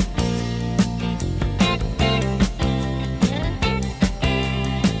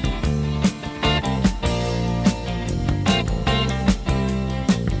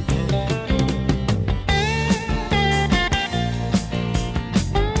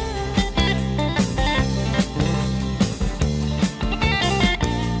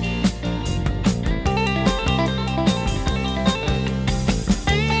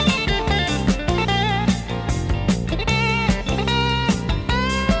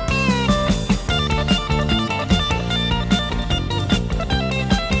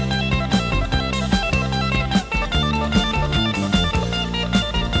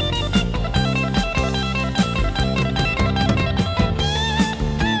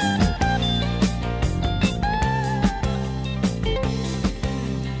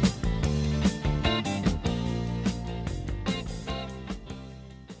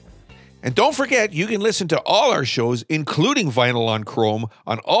 And don't forget, you can listen to all our shows, including Vinyl on Chrome,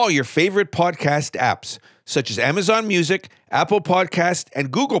 on all your favorite podcast apps, such as Amazon Music, Apple Podcast,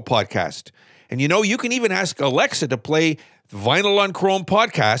 and Google Podcast. And you know, you can even ask Alexa to play the Vinyl on Chrome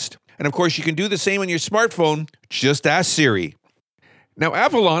podcast. And of course, you can do the same on your smartphone. Just ask Siri. Now,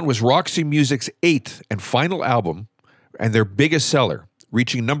 Avalon was Roxy Music's 8th and final album and their biggest seller,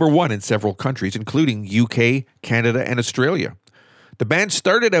 reaching number 1 in several countries, including UK, Canada, and Australia. The band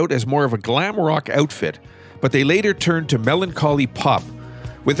started out as more of a glam rock outfit, but they later turned to melancholy pop,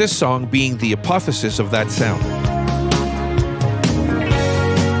 with this song being the apotheosis of that sound.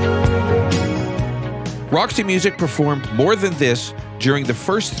 Roxy Music performed More Than This during the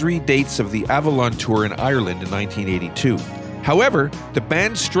first 3 dates of the Avalon Tour in Ireland in 1982. However, the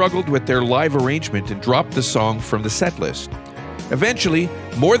band struggled with their live arrangement and dropped the song from the set list. Eventually,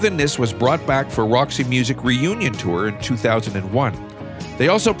 More Than This was brought back for Roxy Music Reunion Tour in 2001. They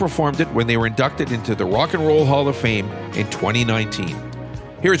also performed it when they were inducted into the Rock and Roll Hall of Fame in 2019.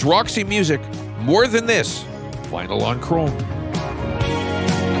 Here's Roxy Music, More Than This, final on Chrome.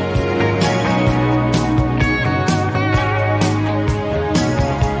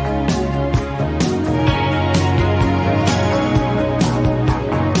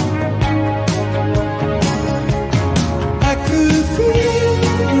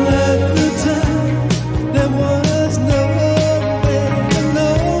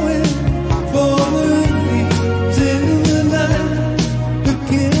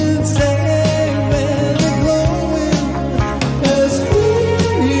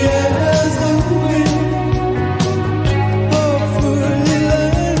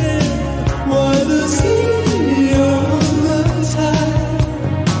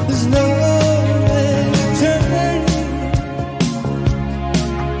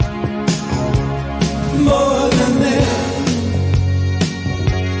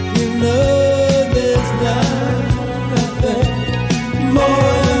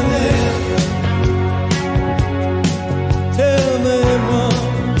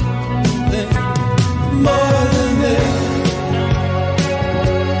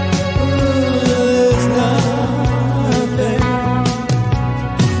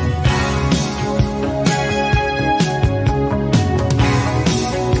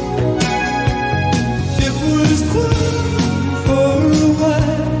 For a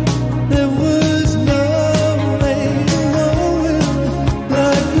while, there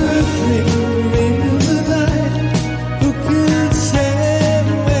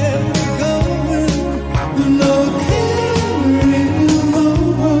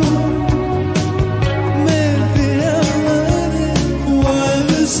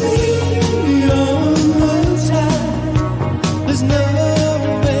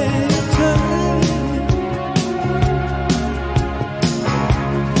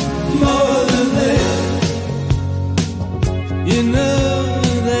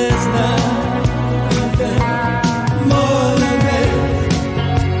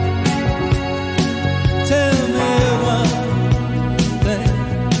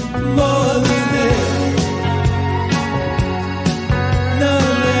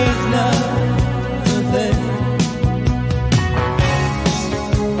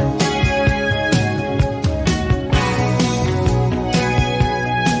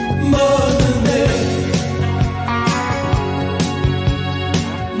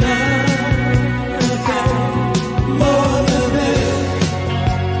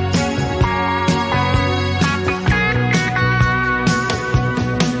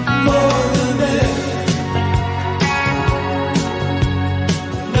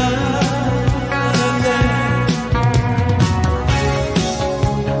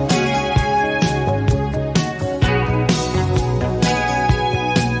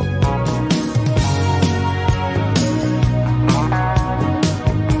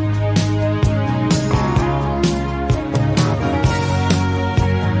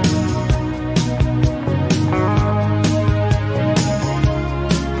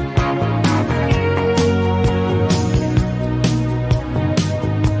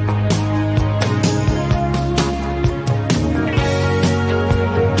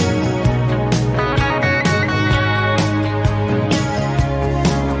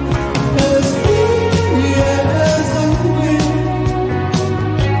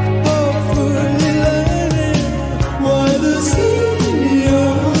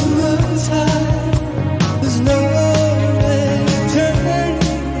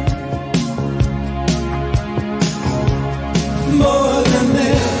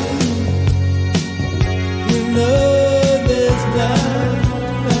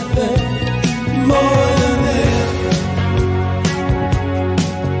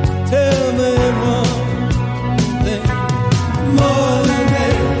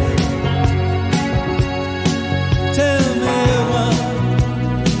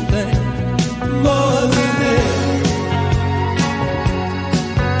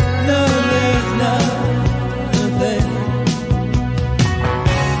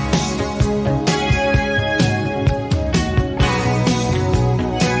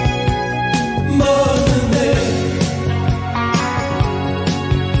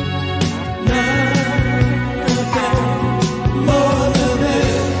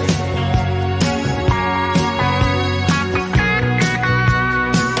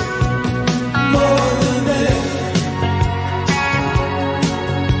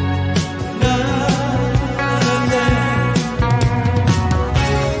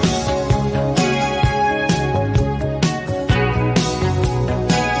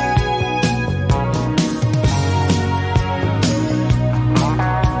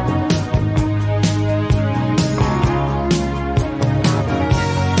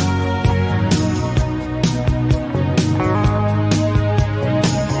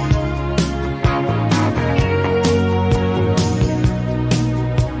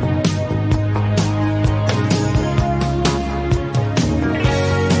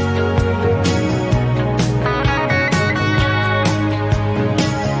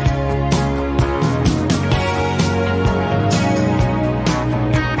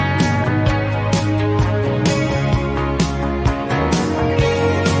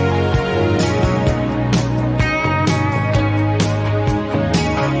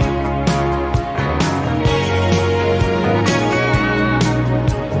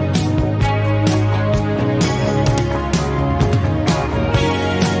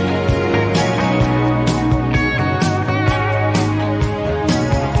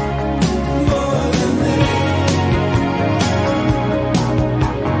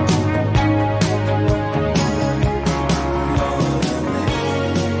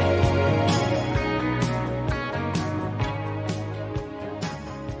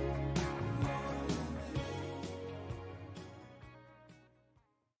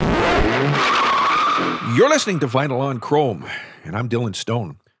You're listening to Vinyl on Chrome, and I'm Dylan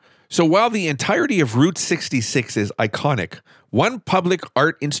Stone. So while the entirety of Route 66 is iconic, one public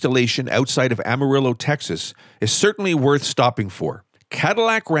art installation outside of Amarillo, Texas is certainly worth stopping for.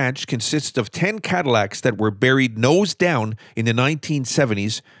 Cadillac Ranch consists of 10 Cadillacs that were buried nose down in the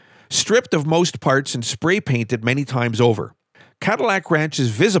 1970s, stripped of most parts and spray painted many times over. Cadillac Ranch is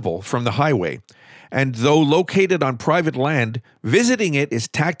visible from the highway, and though located on private land, visiting it is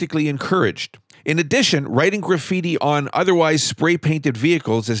tactically encouraged. In addition, writing graffiti on otherwise spray-painted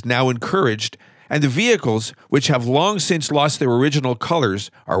vehicles is now encouraged, and the vehicles, which have long since lost their original colors,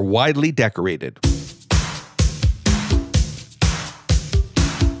 are widely decorated.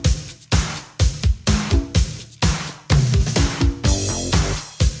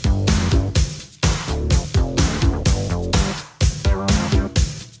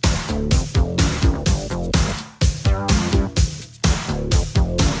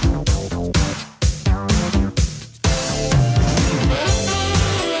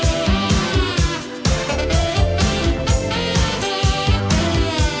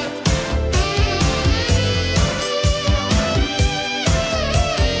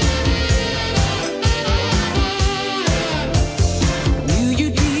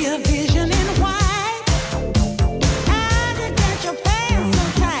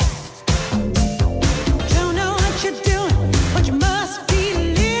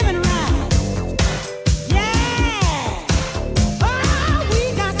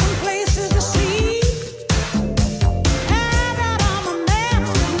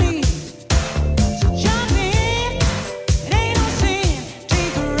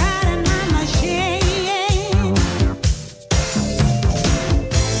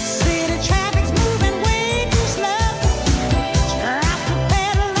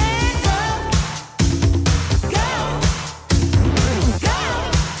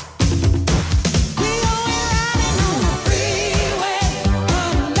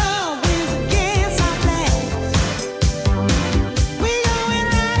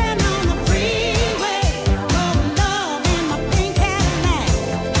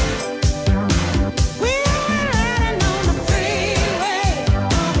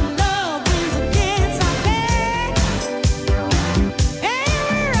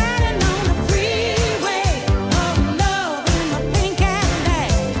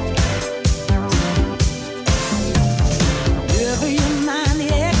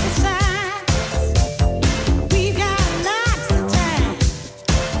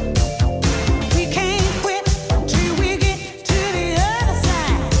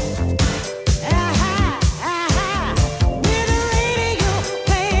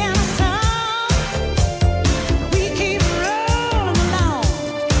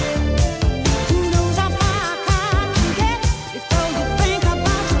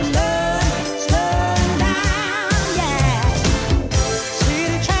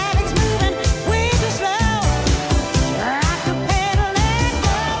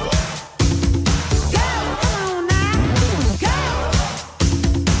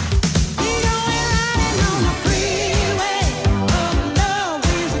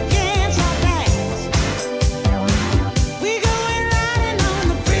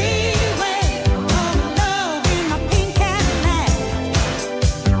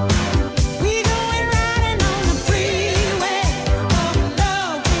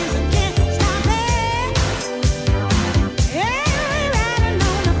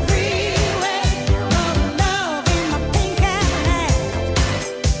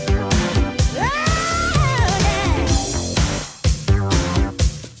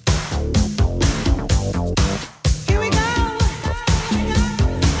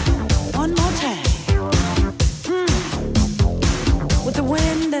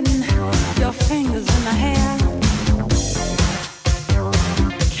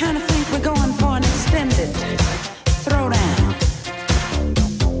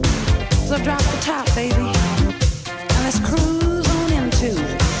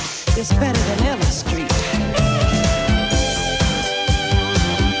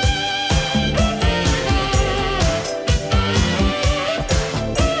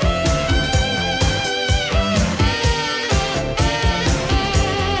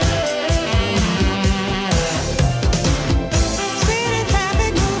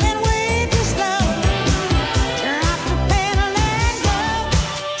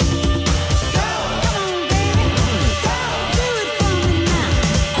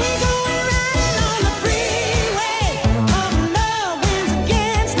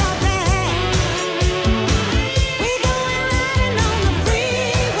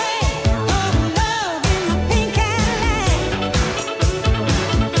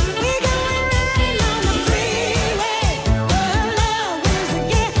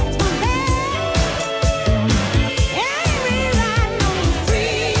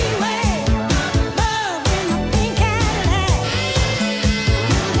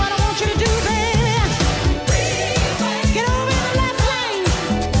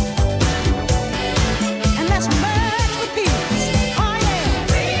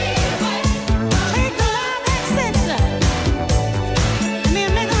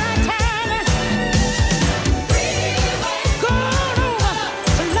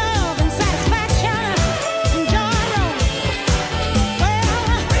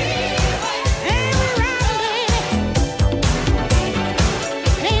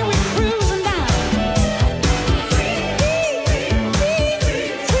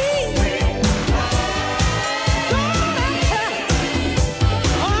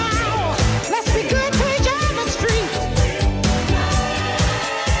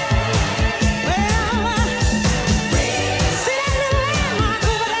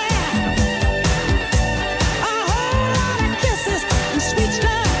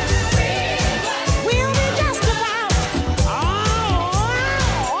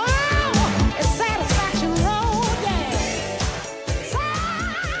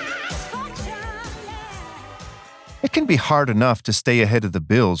 It can be hard enough to stay ahead of the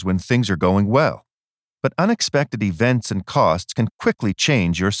bills when things are going well, but unexpected events and costs can quickly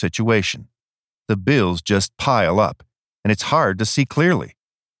change your situation. The bills just pile up, and it's hard to see clearly.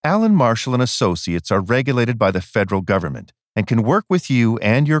 Allen Marshall and Associates are regulated by the federal government and can work with you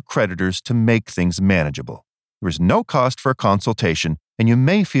and your creditors to make things manageable. There is no cost for a consultation, and you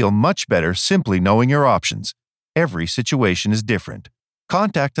may feel much better simply knowing your options. Every situation is different.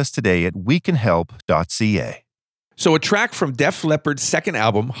 Contact us today at wecanhelp.ca. So a track from Def Leppard's second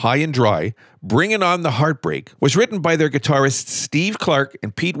album, High and Dry, Bringin' On the Heartbreak, was written by their guitarists Steve Clark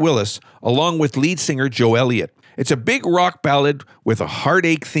and Pete Willis, along with lead singer Joe Elliott. It's a big rock ballad with a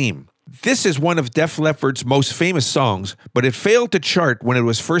heartache theme. This is one of Def Leppard's most famous songs, but it failed to chart when it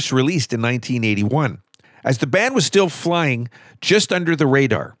was first released in 1981, as the band was still flying just under the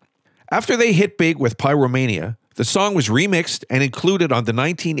radar. After they hit big with Pyromania, the song was remixed and included on the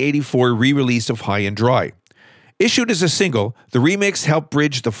 1984 re-release of High and Dry. Issued as a single, the remix helped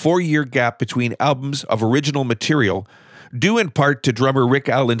bridge the 4-year gap between albums of original material, due in part to drummer Rick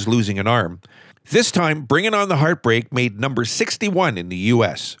Allen's losing an arm. This time, Bringin' On the Heartbreak made number 61 in the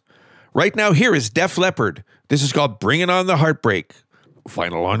US. Right now, here is Def Leppard. This is called Bringin' On the Heartbreak.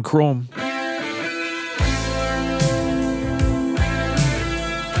 Vinyl on Chrome.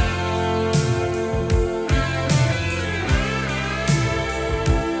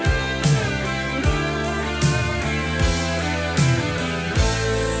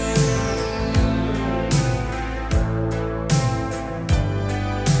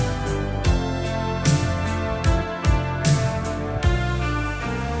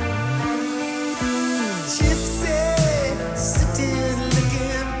 Gypsy, sitting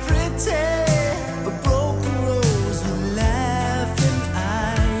looking pretty.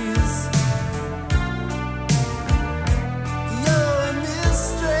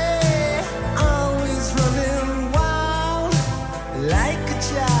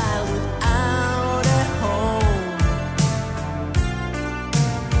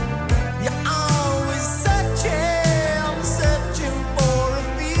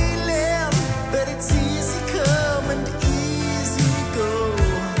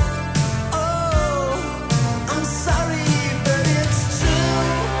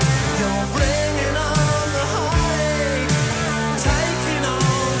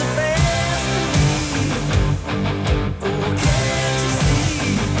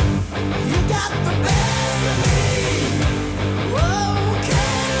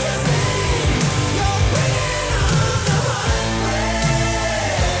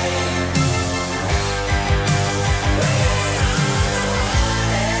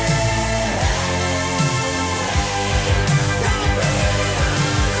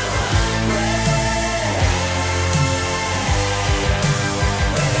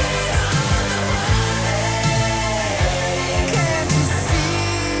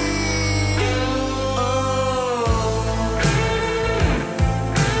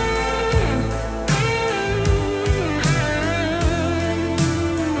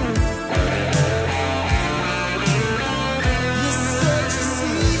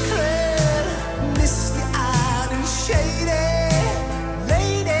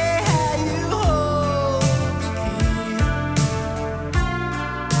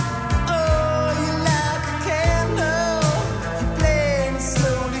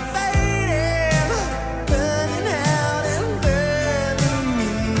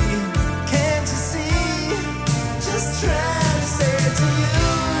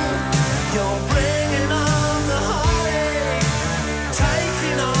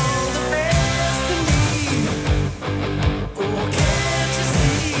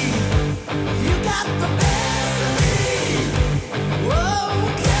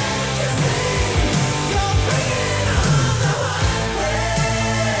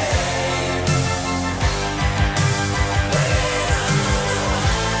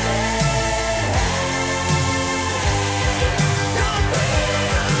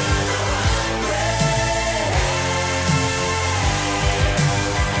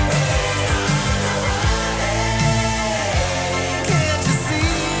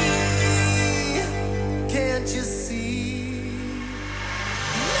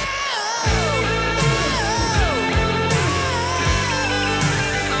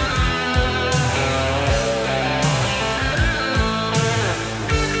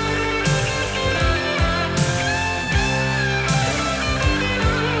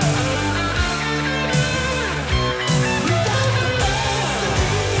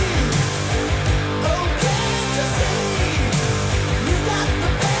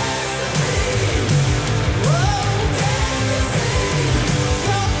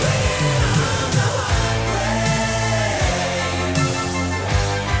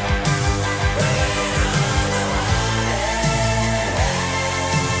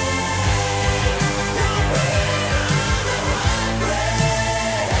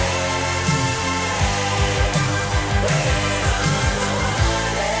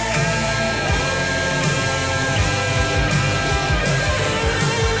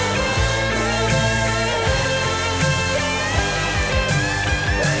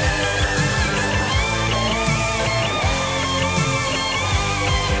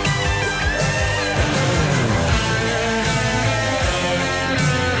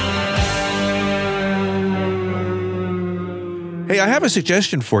 Hey, I have a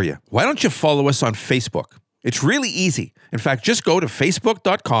suggestion for you. Why don't you follow us on Facebook? It's really easy. In fact, just go to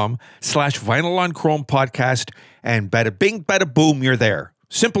facebook.com/Vinyl on Chrome podcast and bada bing, bada boom, you're there.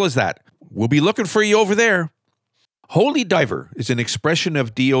 Simple as that. We'll be looking for you over there. Holy Diver is an expression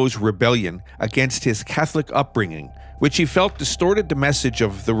of Dio's rebellion against his Catholic upbringing, which he felt distorted the message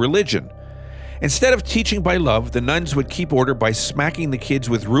of the religion. Instead of teaching by love, the nuns would keep order by smacking the kids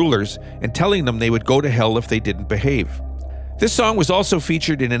with rulers and telling them they would go to hell if they didn't behave. This song was also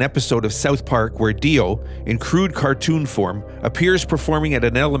featured in an episode of South Park where Dio, in crude cartoon form, appears performing at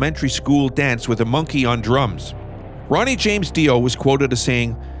an elementary school dance with a monkey on drums. Ronnie James Dio was quoted as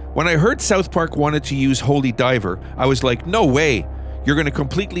saying, "When I heard South Park wanted to use Holy Diver, I was like, no way, you're going to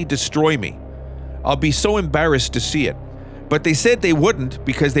completely destroy me. I'll be so embarrassed to see it. But they said they wouldn't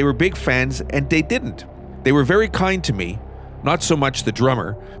because they were big fans, and they didn't. They were very kind to me, not so much the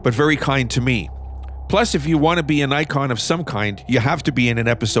drummer, but very kind to me. Plus, if you want to be an icon of some kind, you have to be in an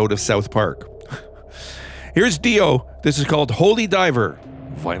episode of South Park." Here's Dio. This is called Holy Diver,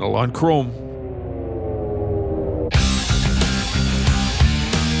 Vinyl on Chrome.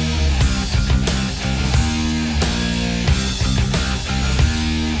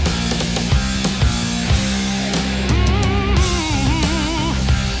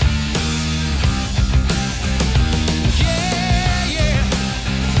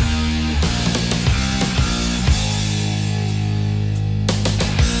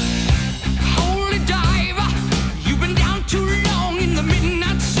 Holy diver, you've been down too long in the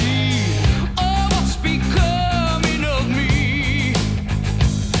midnight sea.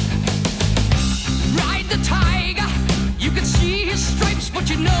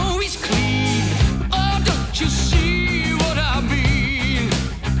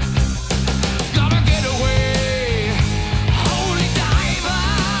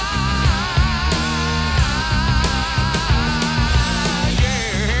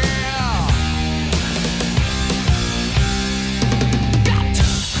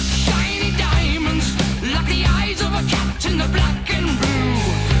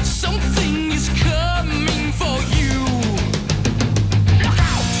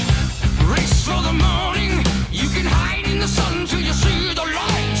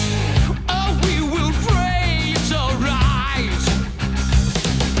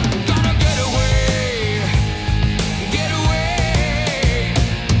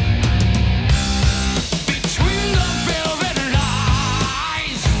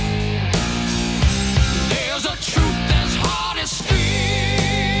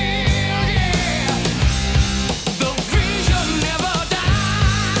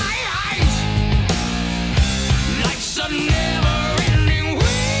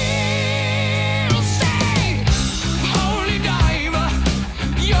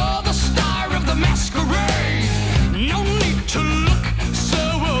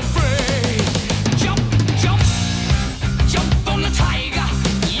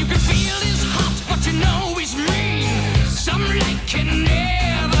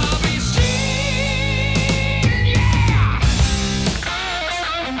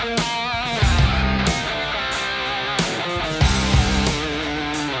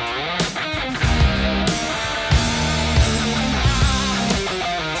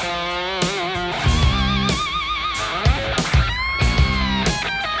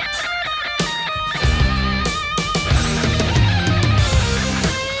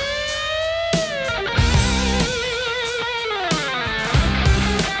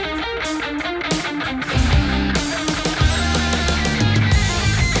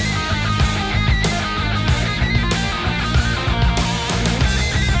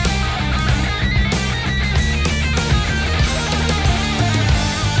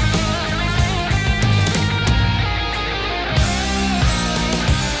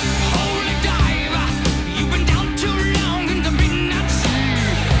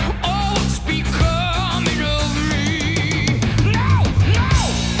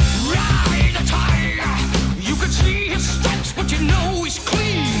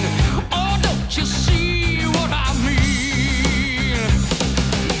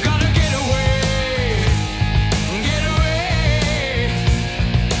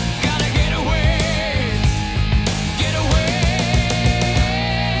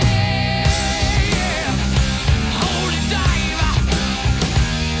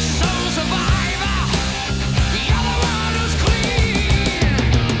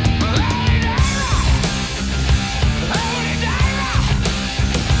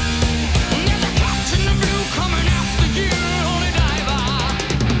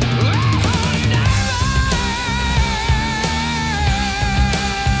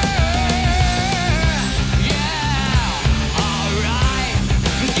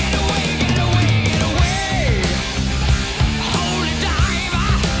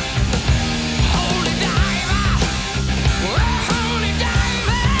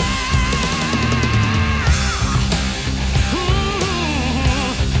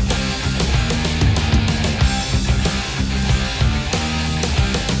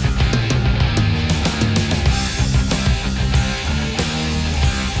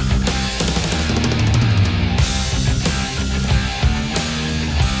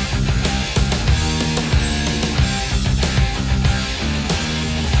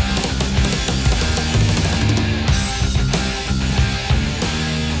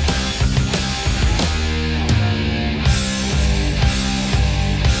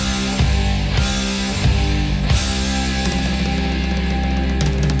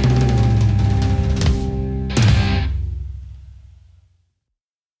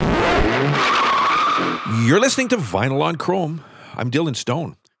 You're listening to Vinyl on Chrome. I'm Dylan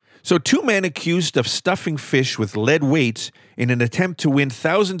Stone. So 2 men accused of stuffing fish with lead weights in an attempt to win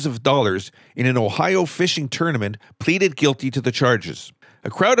thousands of dollars in an Ohio fishing tournament pleaded guilty to the charges. A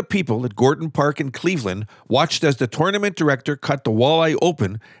crowd of people at Gordon Park in Cleveland watched as the tournament director cut the walleye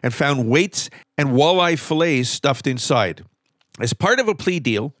open and found weights and walleye fillets stuffed inside. As part of a plea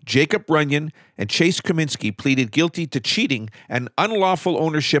deal, Jacob Runyon and Chase Kaminsky pleaded guilty to cheating and unlawful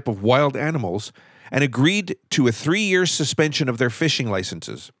ownership of wild animals and agreed to a 3-year suspension of their fishing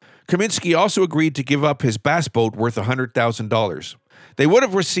licenses. Kaminsky also agreed to give up his bass boat worth $100,000. They would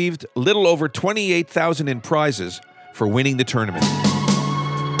have received little over $28,000 in prizes for winning the tournament.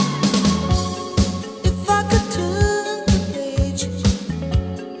 If I could turn the page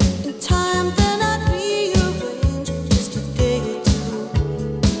in time, then I'd rearrange just a day or two.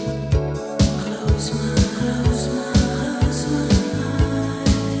 Close my eyes,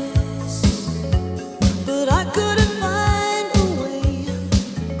 but I couldn't find a way,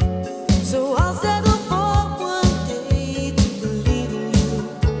 so I'll settle for one day to believe in you.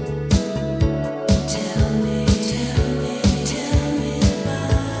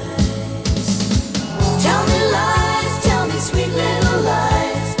 Tell me lies, tell me sweet little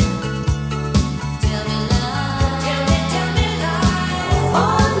lies. Tell me lies.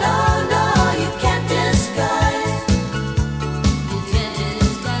 Oh no, no, you can't disguise.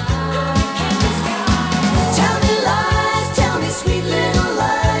 Tell me lies, tell me sweet little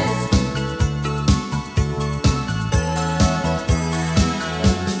lies.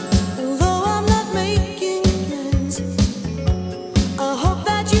 Although I'm not making plans, I hope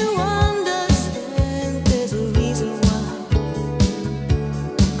that you understand there's a reason why.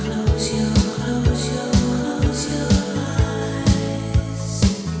 Close your eyes.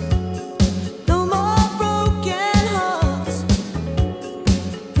 No more broken hearts.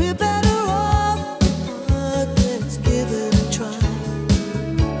 We're better off apart. Let's give it a try.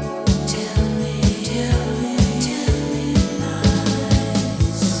 Tell me lies.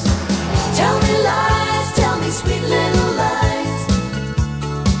 Tell me lies, tell me sweet little lies.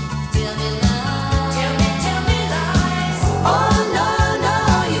 Tell me lies. Oh no, no,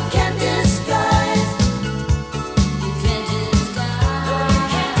 you can't disguise.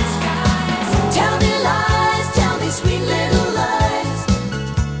 Tell me lies, tell me sweet little lies.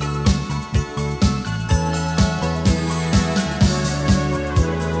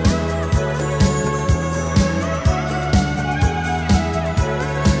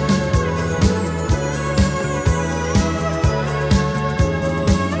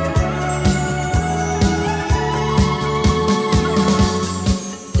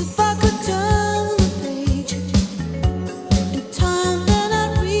 If I could turn the page in time, then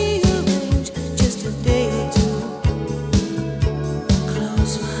I'd rearrange just a day or two.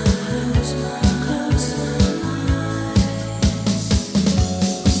 Close my eyes,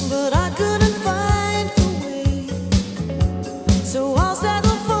 but I couldn't find a way, so I'll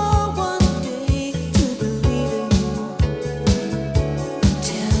settle for one day to believe in you.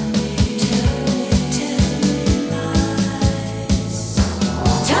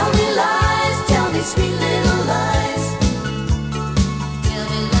 Tell me lies, tell me sweet little lies. Tell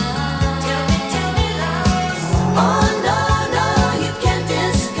me lies. Oh no, no, you can't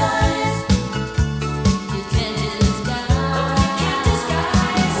disguise.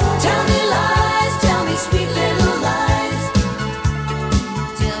 Tell me lies, tell me sweet little lies.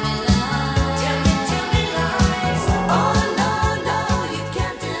 Tell me lies. Oh no, no, you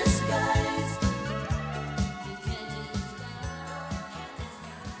can't disguise.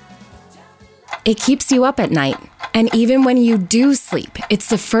 It keeps you up at night. And even when you do sleep, it's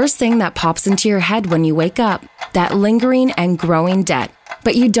the first thing that pops into your head when you wake up, that lingering and growing debt.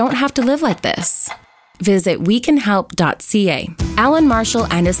 But you don't have to live like this. Visit wecanhelp.ca. Allen Marshall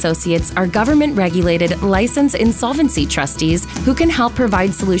and Associates are government-regulated, licensed insolvency trustees who can help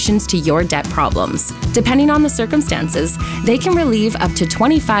provide solutions to your debt problems. Depending on the circumstances, they can relieve up to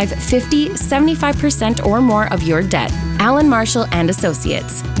 25, 50, 75% or more of your debt. Allen Marshall and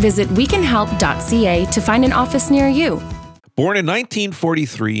Associates. Visit wecanhelp.ca to find an office near you. Born in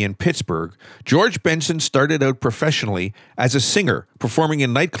 1943 in Pittsburgh, George Benson started out professionally as a singer, performing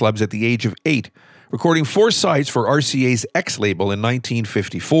in nightclubs at the age of 8, recording 4 sides for RCA's X label in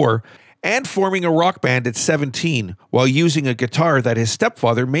 1954, and forming a rock band at 17 while using a guitar that his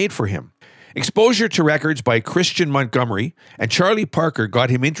stepfather made for him. Exposure to records by Christian Montgomery and Charlie Parker got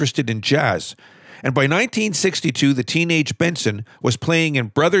him interested in jazz, and by 1962 the teenage Benson was playing in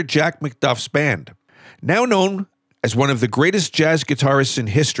Brother Jack McDuff's band. Now known As one of the greatest jazz guitarists in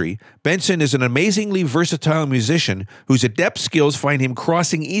history, Benson is an amazingly versatile musician whose adept skills find him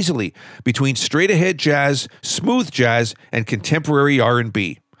crossing easily between straight-ahead jazz, smooth jazz, and contemporary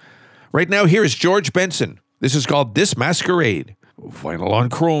R&B. Right now, here is George Benson. This is called This Masquerade. Vinyl on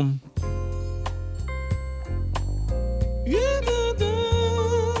chrome.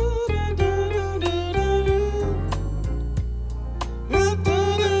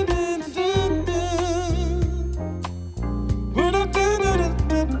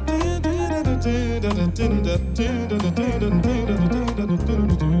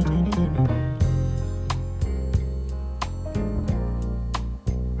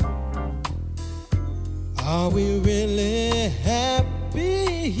 Are we really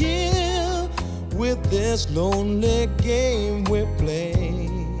happy here with this lonely game we play?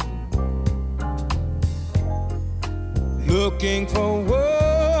 Looking for words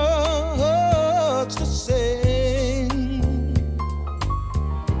to say,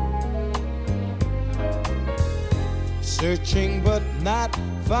 searching but not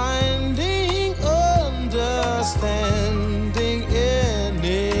finding understanding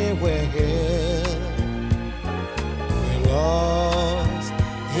anywhere. We're lost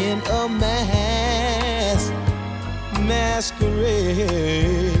in a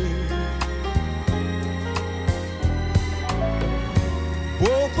masquerade.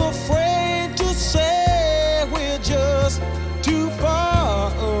 Both afraid to say we're just too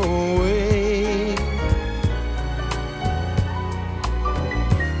far away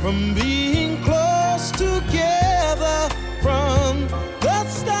from being close together from the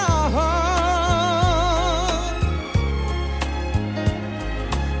start.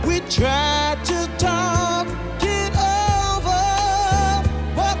 We tried to talk it over,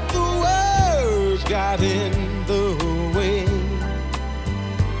 but the words got in the way.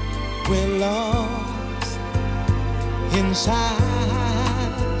 We're lost inside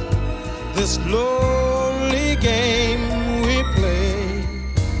this lonely game we play.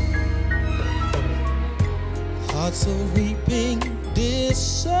 Hearts are weeping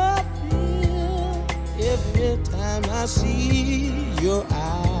disappear every time I see your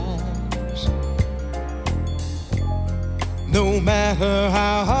eyes. No matter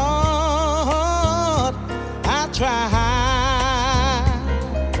how hard I try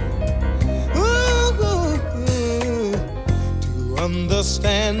to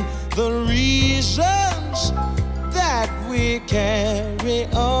understand the reasons that we carry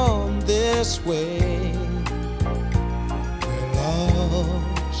on this way. We're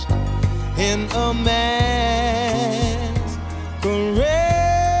lost in a masquerade.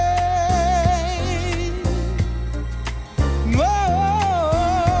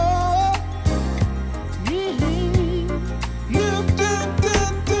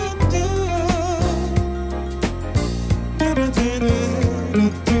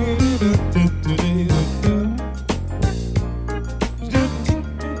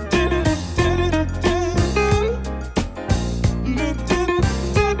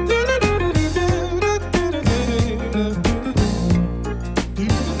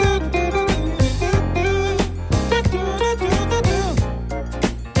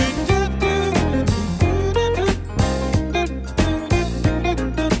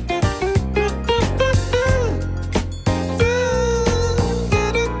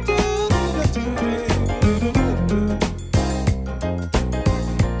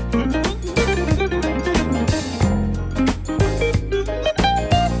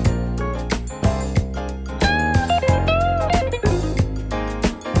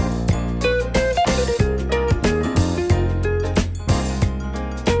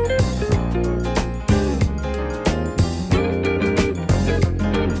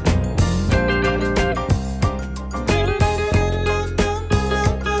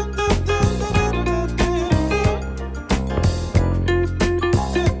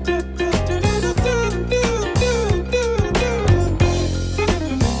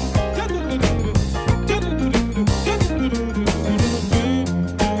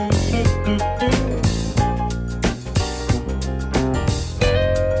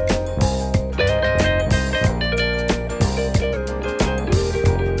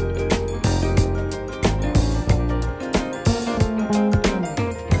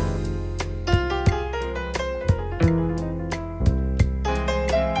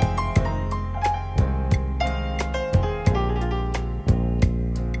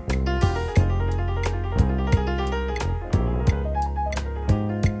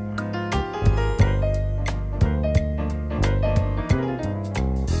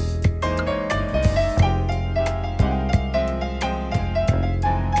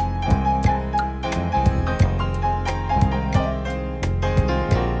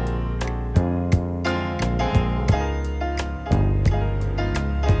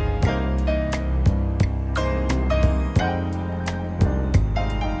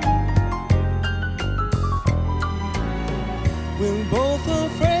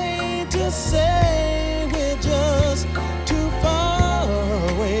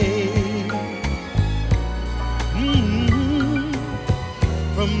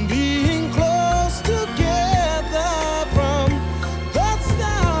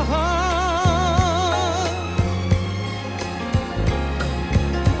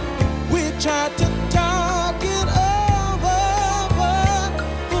 tried to talk it over, but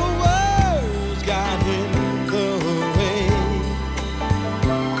the words got in the way.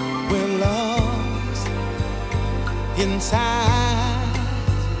 We're lost inside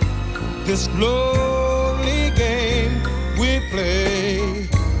this lonely game we play.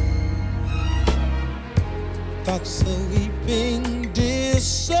 Thoughts of weeping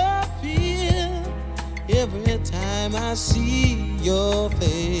disappear every time I see your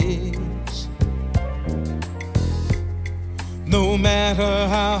face. No matter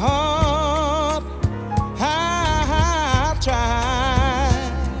how hard I try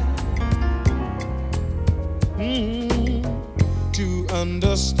to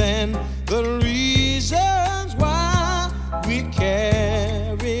understand the reasons why we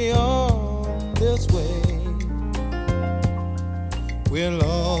carry on this way. We're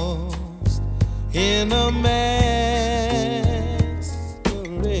lost in a masquerade.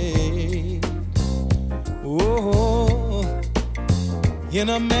 Oh, in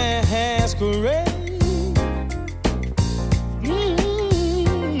a masquerade.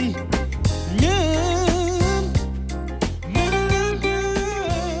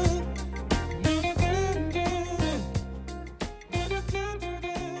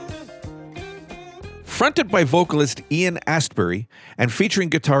 Fronted by vocalist Ian Astbury and featuring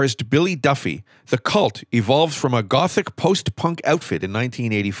guitarist Billy Duffy, The Cult evolved from a gothic post-punk outfit in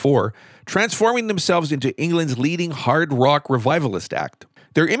 1984, transforming themselves into England's leading hard rock revivalist act.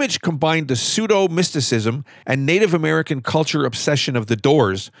 Their image combined the pseudo-mysticism and Native American culture obsession of The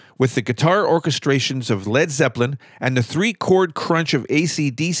Doors with the guitar orchestrations of Led Zeppelin and the three-chord crunch of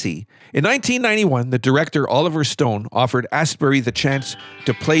AC/DC. In 1991, the director Oliver Stone offered Astbury the chance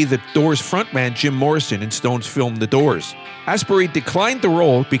to play The Doors frontman Jim Morrison in Stone's film The Doors. Astbury declined the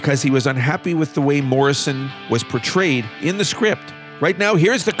role because he was unhappy with the way Morrison was portrayed in the script. Right now,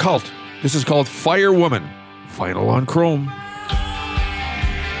 here's The Cult. This is called Fire Woman. Vinyl on Chrome.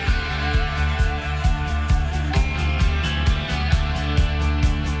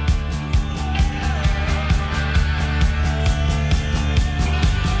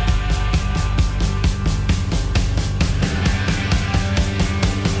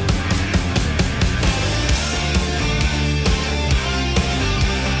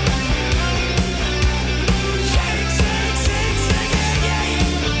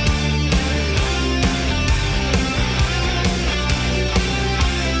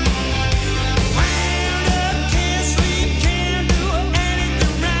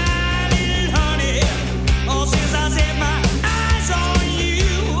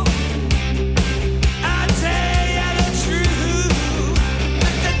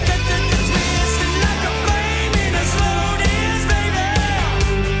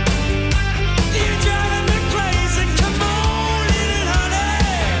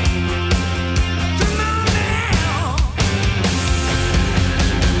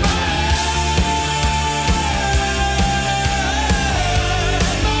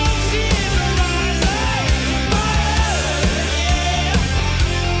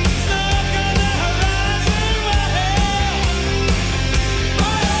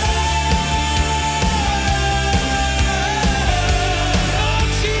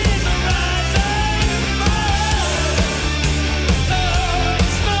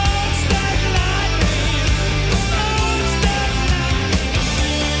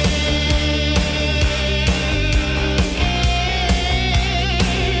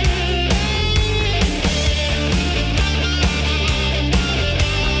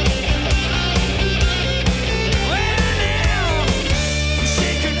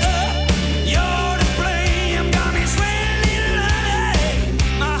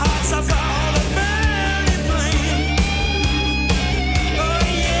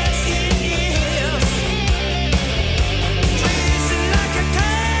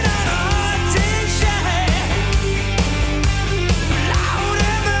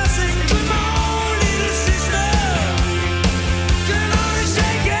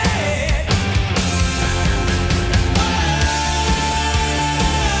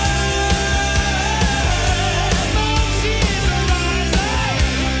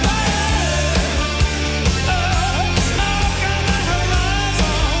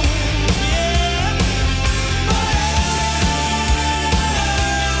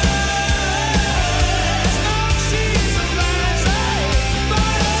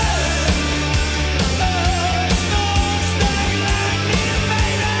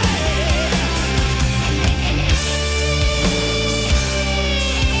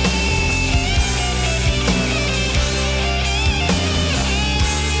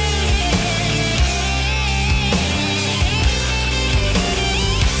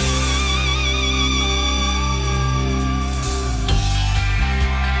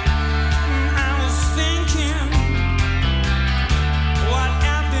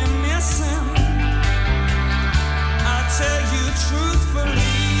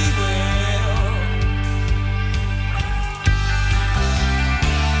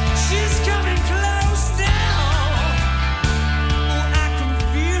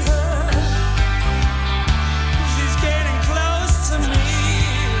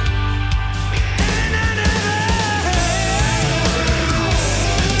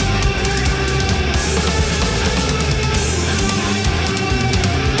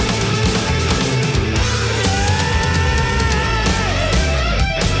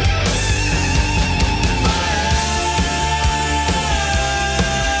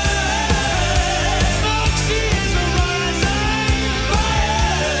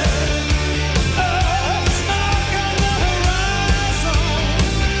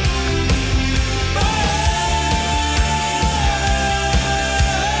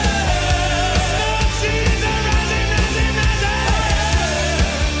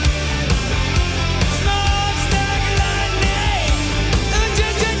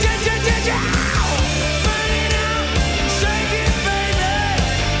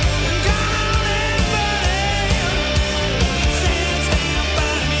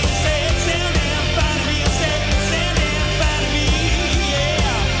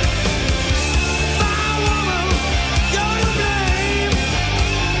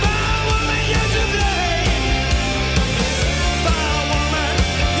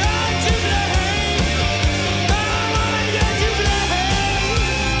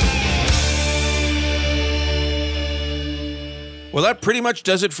 Well, that pretty much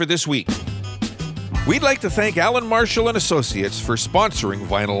does it for this week. We'd like to thank Alan Marshall and Associates for sponsoring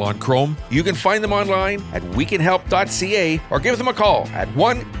Vinyl on Chrome. You can find them online at wecanhelp.ca or give them a call at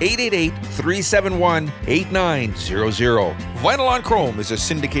 1-888-371-8900. Vinyl on Chrome is a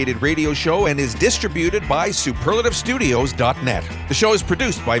syndicated radio show and is distributed by superlativestudios.net. The show is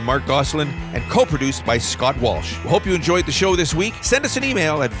produced by Mark Gosselin and co-produced by Scott Walsh. We hope you enjoyed the show this week. Send us an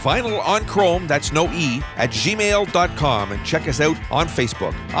email at vinylonchrome, that's no E, at gmail.com and check us out on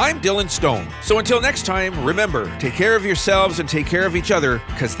Facebook. I'm Dylan Stone. So until next time, remember, take care of yourselves and take care of each other,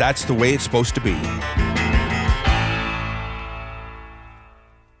 because that's the way it's supposed to be.